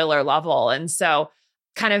on a cellular level. And so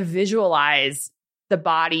kind of visualize the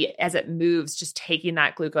body as it moves, just taking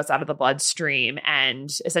that glucose out of the bloodstream and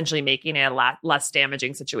essentially making it a less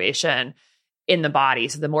damaging situation in the body.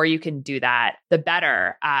 So the more you can do that, the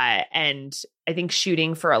better. And I think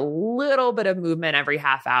shooting for a little bit of movement every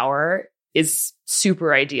half hour is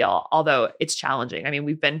super ideal, although it's challenging. I mean,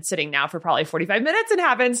 we've been sitting now for probably 45 minutes and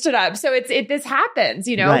haven't stood up. So this happens,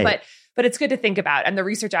 right. But it's good to think about. And the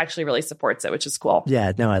research actually really supports it, which is cool.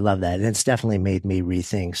 Yeah, no, I love that. And it's definitely made me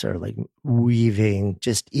rethink sort of like weaving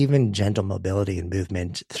just even gentle mobility and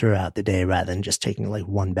movement throughout the day rather than just taking like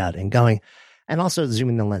one bout and going. And also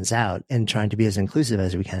zooming the lens out and trying to be as inclusive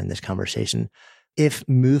as we can in this conversation. If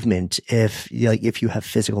movement, if you have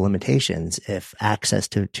physical limitations, if access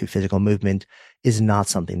to physical movement is not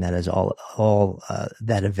something that is all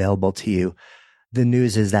that available to you, the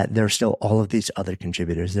news is that there are still all of these other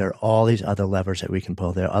contributors. There are all these other levers that we can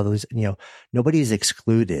pull. There are others, nobody is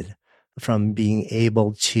excluded from being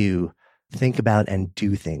able to think about and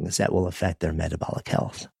do things that will affect their metabolic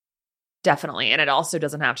health. Definitely. And it also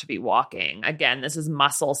doesn't have to be walking. Again, this is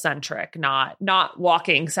muscle centric, not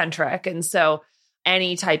walking centric. And so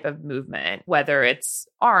any type of movement, whether it's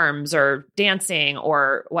arms or dancing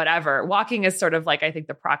or whatever, walking is sort of like, I think,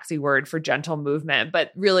 the proxy word for gentle movement,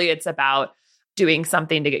 but really it's about doing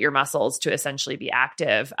something to get your muscles to essentially be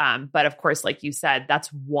active. But of course, like you said, that's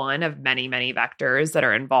one of many, many vectors that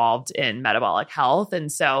are involved in metabolic health. And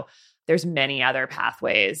so there's many other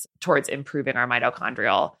pathways towards improving our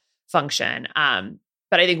mitochondrial function.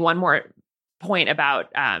 But I think one more point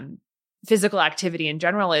about physical activity in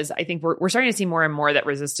general is I think we're starting to see more and more that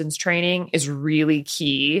resistance training is really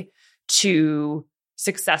key to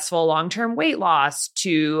successful long-term weight loss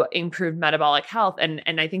to improved metabolic health. And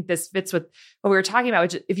I think this fits with what we were talking about,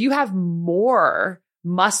 which is if you have more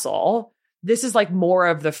muscle, this is like more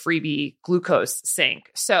of the freebie glucose sink.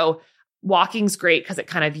 So walking's great because it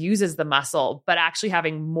kind of uses the muscle, but actually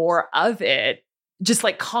having more of it just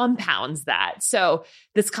like compounds that. So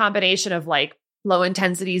this combination of like low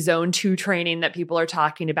intensity zone 2 training that people are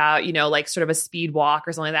talking about, you know, like sort of a speed walk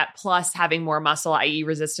or something like that, plus having more muscle, i.e.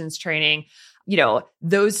 resistance training, you know,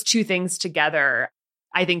 those two things together,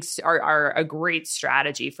 I think are a great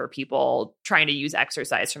strategy for people trying to use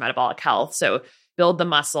exercise for metabolic health. So build the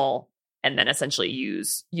muscle and then essentially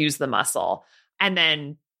use the muscle. And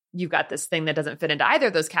then you've got this thing that doesn't fit into either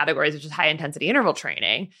of those categories, which is high intensity interval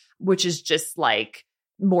training, which is just like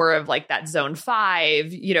more of like that zone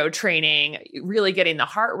 5, you know, training, really getting the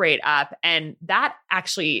heart rate up. And that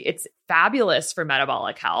actually, it's fabulous for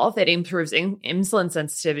metabolic health. It improves insulin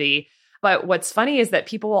sensitivity. But what's funny is that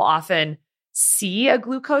people will often see a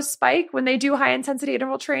glucose spike when they do high intensity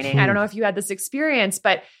interval training. I don't know if you had this experience,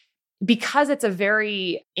 but because it's a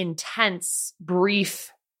very intense,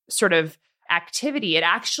 brief sort of activity, it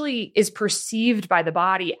actually is perceived by the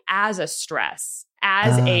body as a stress,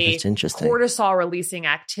 as a cortisol releasing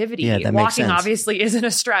activity. Yeah, that Walking makes sense. obviously isn't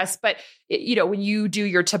a stress, but you know, when you do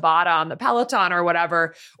your Tabata on the Peloton or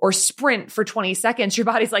whatever, or sprint for 20 seconds, your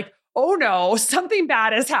body's like, oh no, something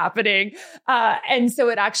bad is happening. And so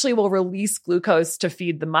it actually will release glucose to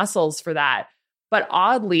feed the muscles for that. But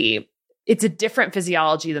oddly, it's a different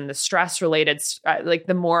physiology than the stress related, like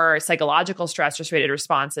the more psychological stress related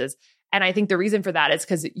responses. And I think the reason for that is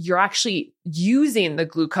because you're actually using the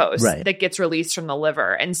glucose that gets released from the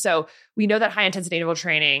liver. And so we know that high intensity interval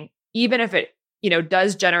training, even if it, you know,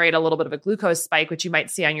 does generate a little bit of a glucose spike, which you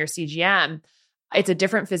might see on your CGM, it's a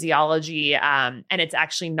different physiology. And it's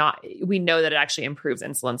actually not, we know that it actually improves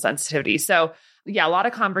insulin sensitivity. So yeah, a lot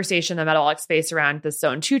of conversation in the metabolic space around the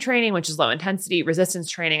zone 2 training, which is low intensity, resistance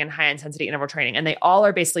training, and high intensity interval training. And they all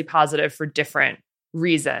are basically positive for different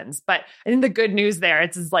reasons. But I think the good news there,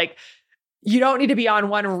 it's like, you don't need to be on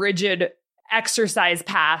one rigid exercise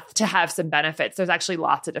path to have some benefits. There's actually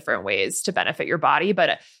lots of different ways to benefit your body.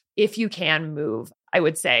 But if you can move, I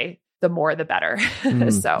would say the more, the better.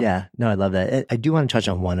 So yeah, no, I love that. I do want to touch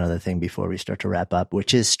on one other thing before we start to wrap up,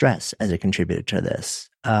 which is stress as a contributor to this.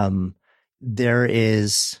 There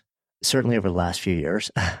is certainly over the last few years,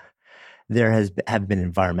 there have been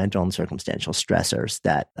environmental and circumstantial stressors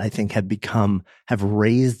that I think have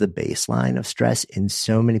raised the baseline of stress in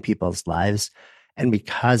so many people's lives. And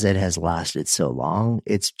because it has lasted so long,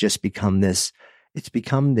 it's just become it's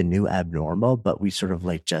become the new abnormal, but we sort of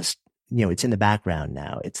like just, you know, it's in the background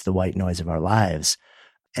now. It's the white noise of our lives.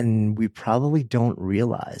 And we probably don't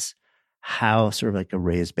realize how sort of like a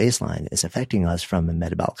raised baseline is affecting us from a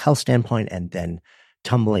metabolic health standpoint, and then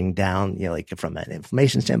tumbling down, you know, like from an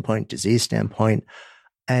inflammation standpoint, disease standpoint.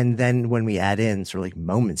 And then when we add in sort of like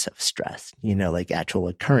moments of stress, you know, like actual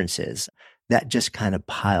occurrences, that just kind of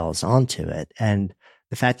piles onto it. And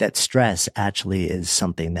the fact that stress actually is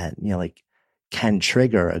something that, you know, like can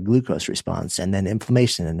trigger a glucose response and then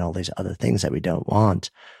inflammation and all these other things that we don't want.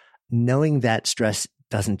 Knowing that stress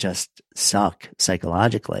doesn't just suck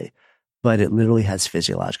psychologically, but it literally has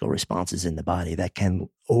physiological responses in the body that can,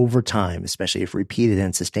 over time, especially if repeated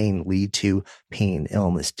and sustained, lead to pain,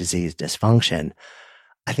 illness, disease, dysfunction,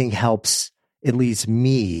 I think helps, at least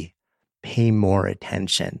me, pay more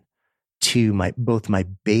attention to both my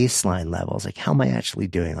baseline levels, like how am I actually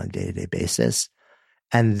doing on a day-to-day basis,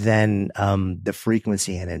 and then the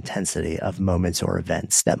frequency and intensity of moments or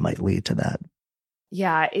events that might lead to that.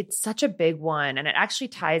 Yeah, it's such a big one. And it actually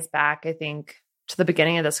ties back, I think, to the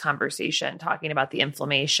beginning of this conversation, talking about the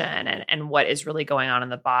inflammation and what is really going on in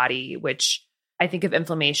the body, which I think of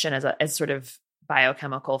inflammation as sort of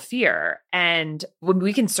biochemical fear. And when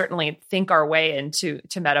we can certainly think our way into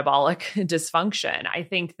metabolic dysfunction, I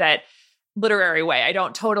think that literary way, I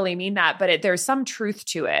don't totally mean that, but there's some truth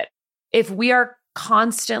to it. If we are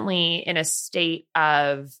constantly in a state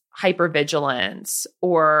of hypervigilance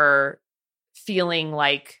or feeling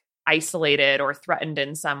like isolated or threatened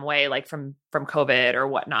in some way, like from COVID or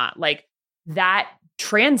whatnot, like that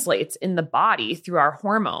translates in the body through our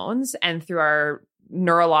hormones and through our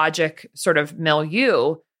neurologic sort of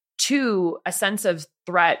milieu to a sense of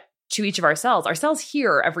threat to each of our cells. Our cells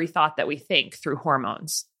hear every thought that we think through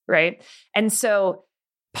hormones, right? And so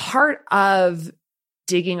part of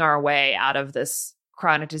digging our way out of this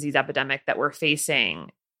chronic disease epidemic that we're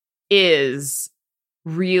facing is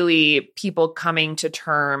really people coming to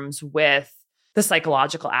terms with the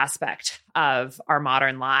psychological aspect of our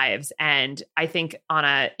modern lives. And I think on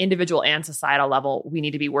an individual and societal level, we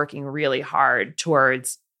need to be working really hard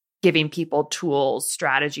towards giving people tools,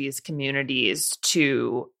 strategies, communities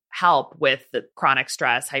to help with the chronic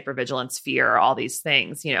stress, hypervigilance, fear, all these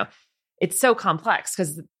things. It's so complex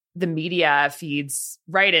because the media feeds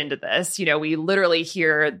right into this. We literally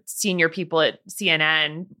hear senior people at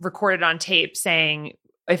CNN recorded on tape saying,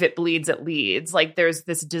 if it bleeds, it leads. Like there's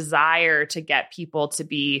this desire to get people to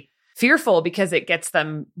be fearful because it gets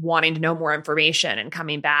them wanting to know more information and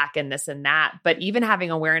coming back and this and that. But even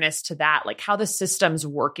having awareness to that, like how the system's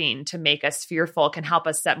working to make us fearful can help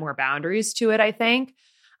us set more boundaries to it, I think.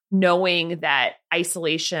 Knowing that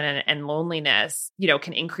isolation and loneliness,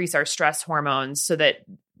 can increase our stress hormones so that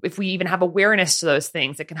if we even have awareness to those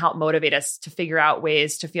things, it can help motivate us to figure out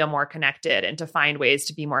ways to feel more connected and to find ways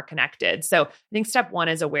to be more connected. So I think step one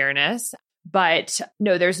is awareness. But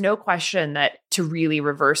no, there's no question that to really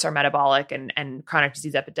reverse our metabolic and chronic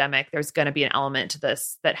disease epidemic, there's going to be an element to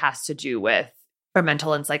this that has to do with our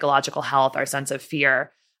mental and psychological health, our sense of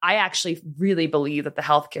fear. I actually really believe that the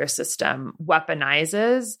healthcare system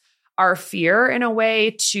weaponizes our fear in a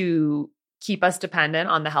way to keep us dependent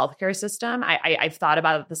on the healthcare system. I've thought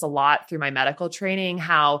about this a lot through my medical training,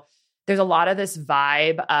 how there's a lot of this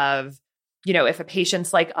vibe of, if a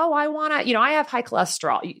patient's like, oh, I want to, I have high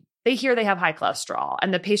cholesterol. They hear they have high cholesterol.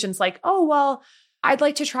 And the patient's like, oh, well, I'd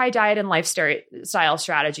like to try diet and lifestyle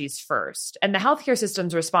strategies first. And the healthcare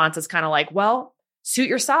system's response is kind of like, well, suit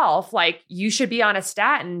yourself. Like you should be on a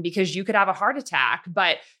statin because you could have a heart attack.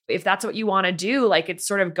 But if that's what you want to do, like it's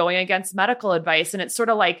sort of going against medical advice. And it's sort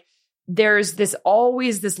of like, there's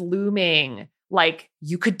always this looming, like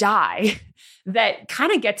you could die that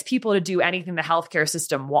kind of gets people to do anything the healthcare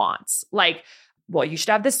system wants. Like, well, you should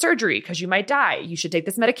have this surgery because you might die. You should take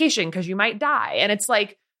this medication because you might die. And it's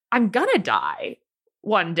like, I'm going to die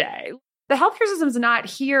one day. The healthcare system is not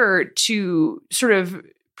here to sort of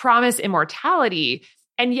promise immortality.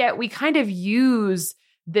 And yet we kind of use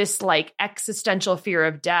this like existential fear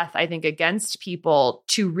of death, I think, against people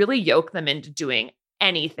to really yoke them into doing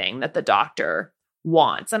anything that the doctor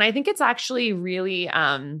wants. And I think it's actually really,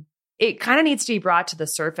 it kind of needs to be brought to the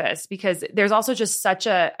surface because there's also just such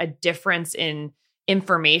a difference in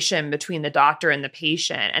information between the doctor and the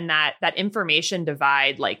patient. And that information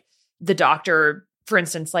divide, like the doctor, for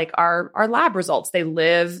instance, like our lab results, they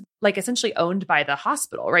live like essentially owned by the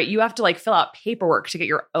hospital, right? You have to like fill out paperwork to get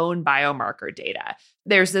your own biomarker data.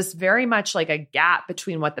 There's this very much like a gap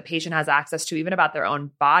between what the patient has access to, even about their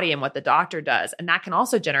own body and what the doctor does. And that can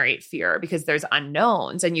also generate fear because there's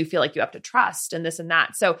unknowns and you feel like you have to trust and this and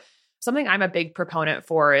that. So something I'm a big proponent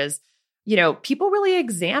for is, people really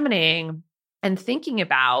examining and thinking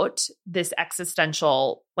about this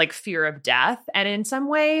existential like fear of death. And in some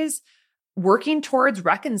ways, working towards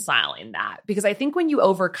reconciling that. Because I think when you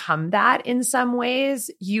overcome that in some ways,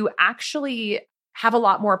 you actually have a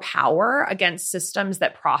lot more power against systems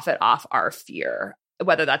that profit off our fear,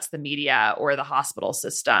 whether that's the media or the hospital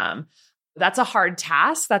system. That's a hard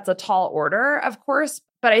task. That's a tall order, of course.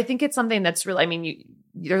 But I think it's something that's really,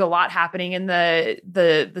 there's a lot happening in the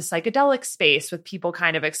psychedelic space with people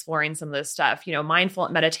kind of exploring some of this stuff, mindful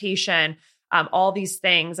meditation, all these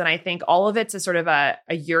things. And I think all of it's a sort of a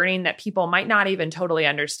yearning that people might not even totally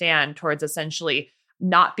understand towards essentially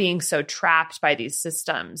not being so trapped by these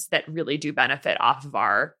systems that really do benefit off of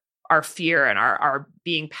our fear and our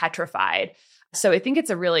being petrified. So I think it's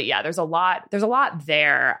there's a lot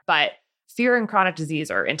there, but fear and chronic disease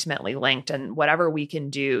are intimately linked, and whatever we can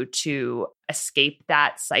do to escape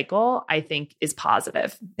that cycle, I think is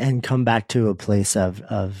positive. And come back to a place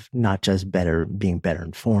of not just being better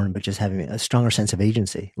informed, but just having a stronger sense of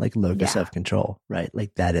agency, like locus of control, right?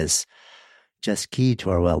 Like that is just key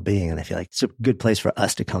to our well-being. And I feel like it's a good place for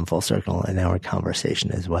us to come full circle in our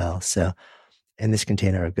conversation as well. So in this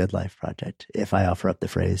container, A Good Life Project, if I offer up the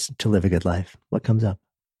phrase to live a good life, what comes up?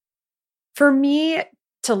 For me,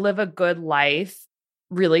 to live a good life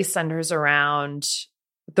really centers around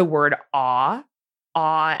the word awe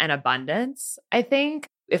and abundance. I think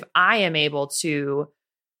if I am able to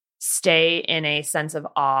stay in a sense of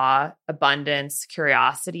awe, abundance,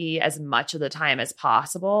 curiosity as much of the time as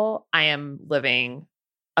possible, I am living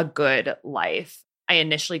a good life. I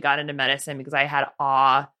initially got into medicine because I had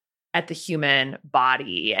awe at the human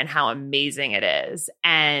body and how amazing it is.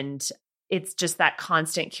 And it's just that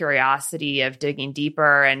constant curiosity of digging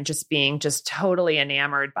deeper and just being just totally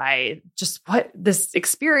enamored by just what this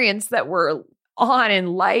experience that we're on in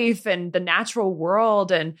life and the natural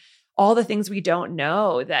world and all the things we don't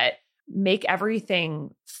know that make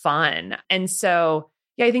everything fun. And so,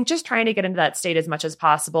 I think just trying to get into that state as much as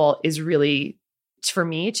possible is really for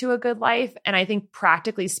me to a good life. And I think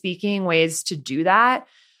practically speaking, ways to do that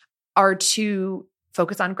are to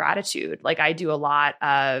focus on gratitude. Like I do a lot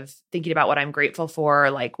of thinking about what I'm grateful for,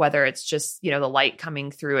 like whether it's just, the light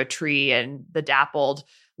coming through a tree and the dappled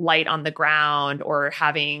light on the ground, or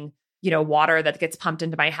having, water that gets pumped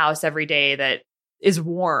into my house every day that is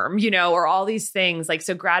warm, or all these things. Like,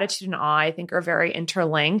 so gratitude and awe, I think, are very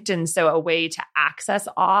interlinked. And so a way to access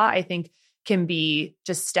awe, I think, can be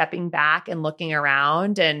just stepping back and looking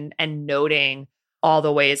around and noting all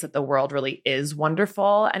the ways that the world really is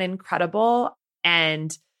wonderful and incredible.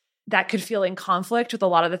 And that could feel in conflict with a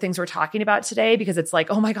lot of the things we're talking about today, because it's like,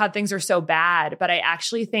 oh my God, things are so bad. But I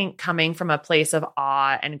actually think coming from a place of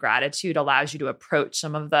awe and gratitude allows you to approach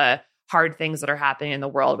some of the hard things that are happening in the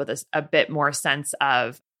world with a bit more sense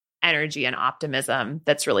of energy and optimism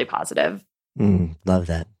that's really positive. Love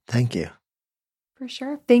that. Thank you. For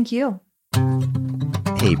sure. Thank you.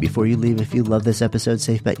 Hey, before you leave, if you love this episode,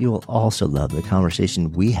 Safe Bet, you will also love the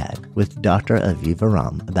conversation we had with Dr. Aviva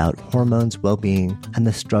Romm about hormones, well-being, and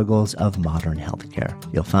the struggles of modern healthcare.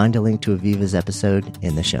 You'll find a link to Aviva's episode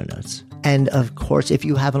in the show notes. And of course, if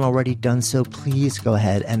you haven't already done so, please go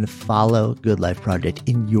ahead and follow Good Life Project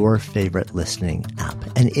in your favorite listening app.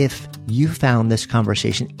 And if you found this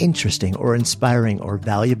conversation interesting or inspiring or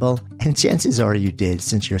valuable, and chances are you did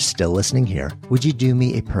since you're still listening here, would you do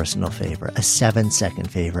me a personal favor, a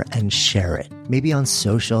 7-second favor, and share it? Maybe on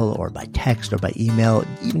social or by text or by email,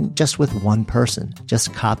 even just with one person.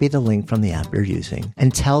 Just copy the link from the app you're using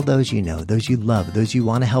and tell those you know, those you love, those you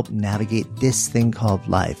want to help navigate this thing called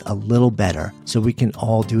life a little better, so we can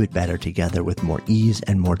all do it better together with more ease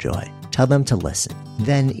and more joy. Tell them to listen.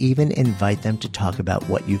 Then even invite them to talk about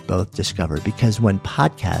what you've both discovered, because when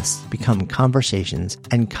podcasts become conversations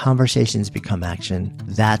and conversations become action,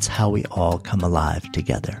 that's how we all come alive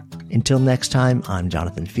together. Until next time, I'm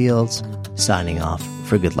Jonathan Fields, signing off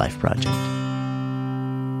for Good Life Project.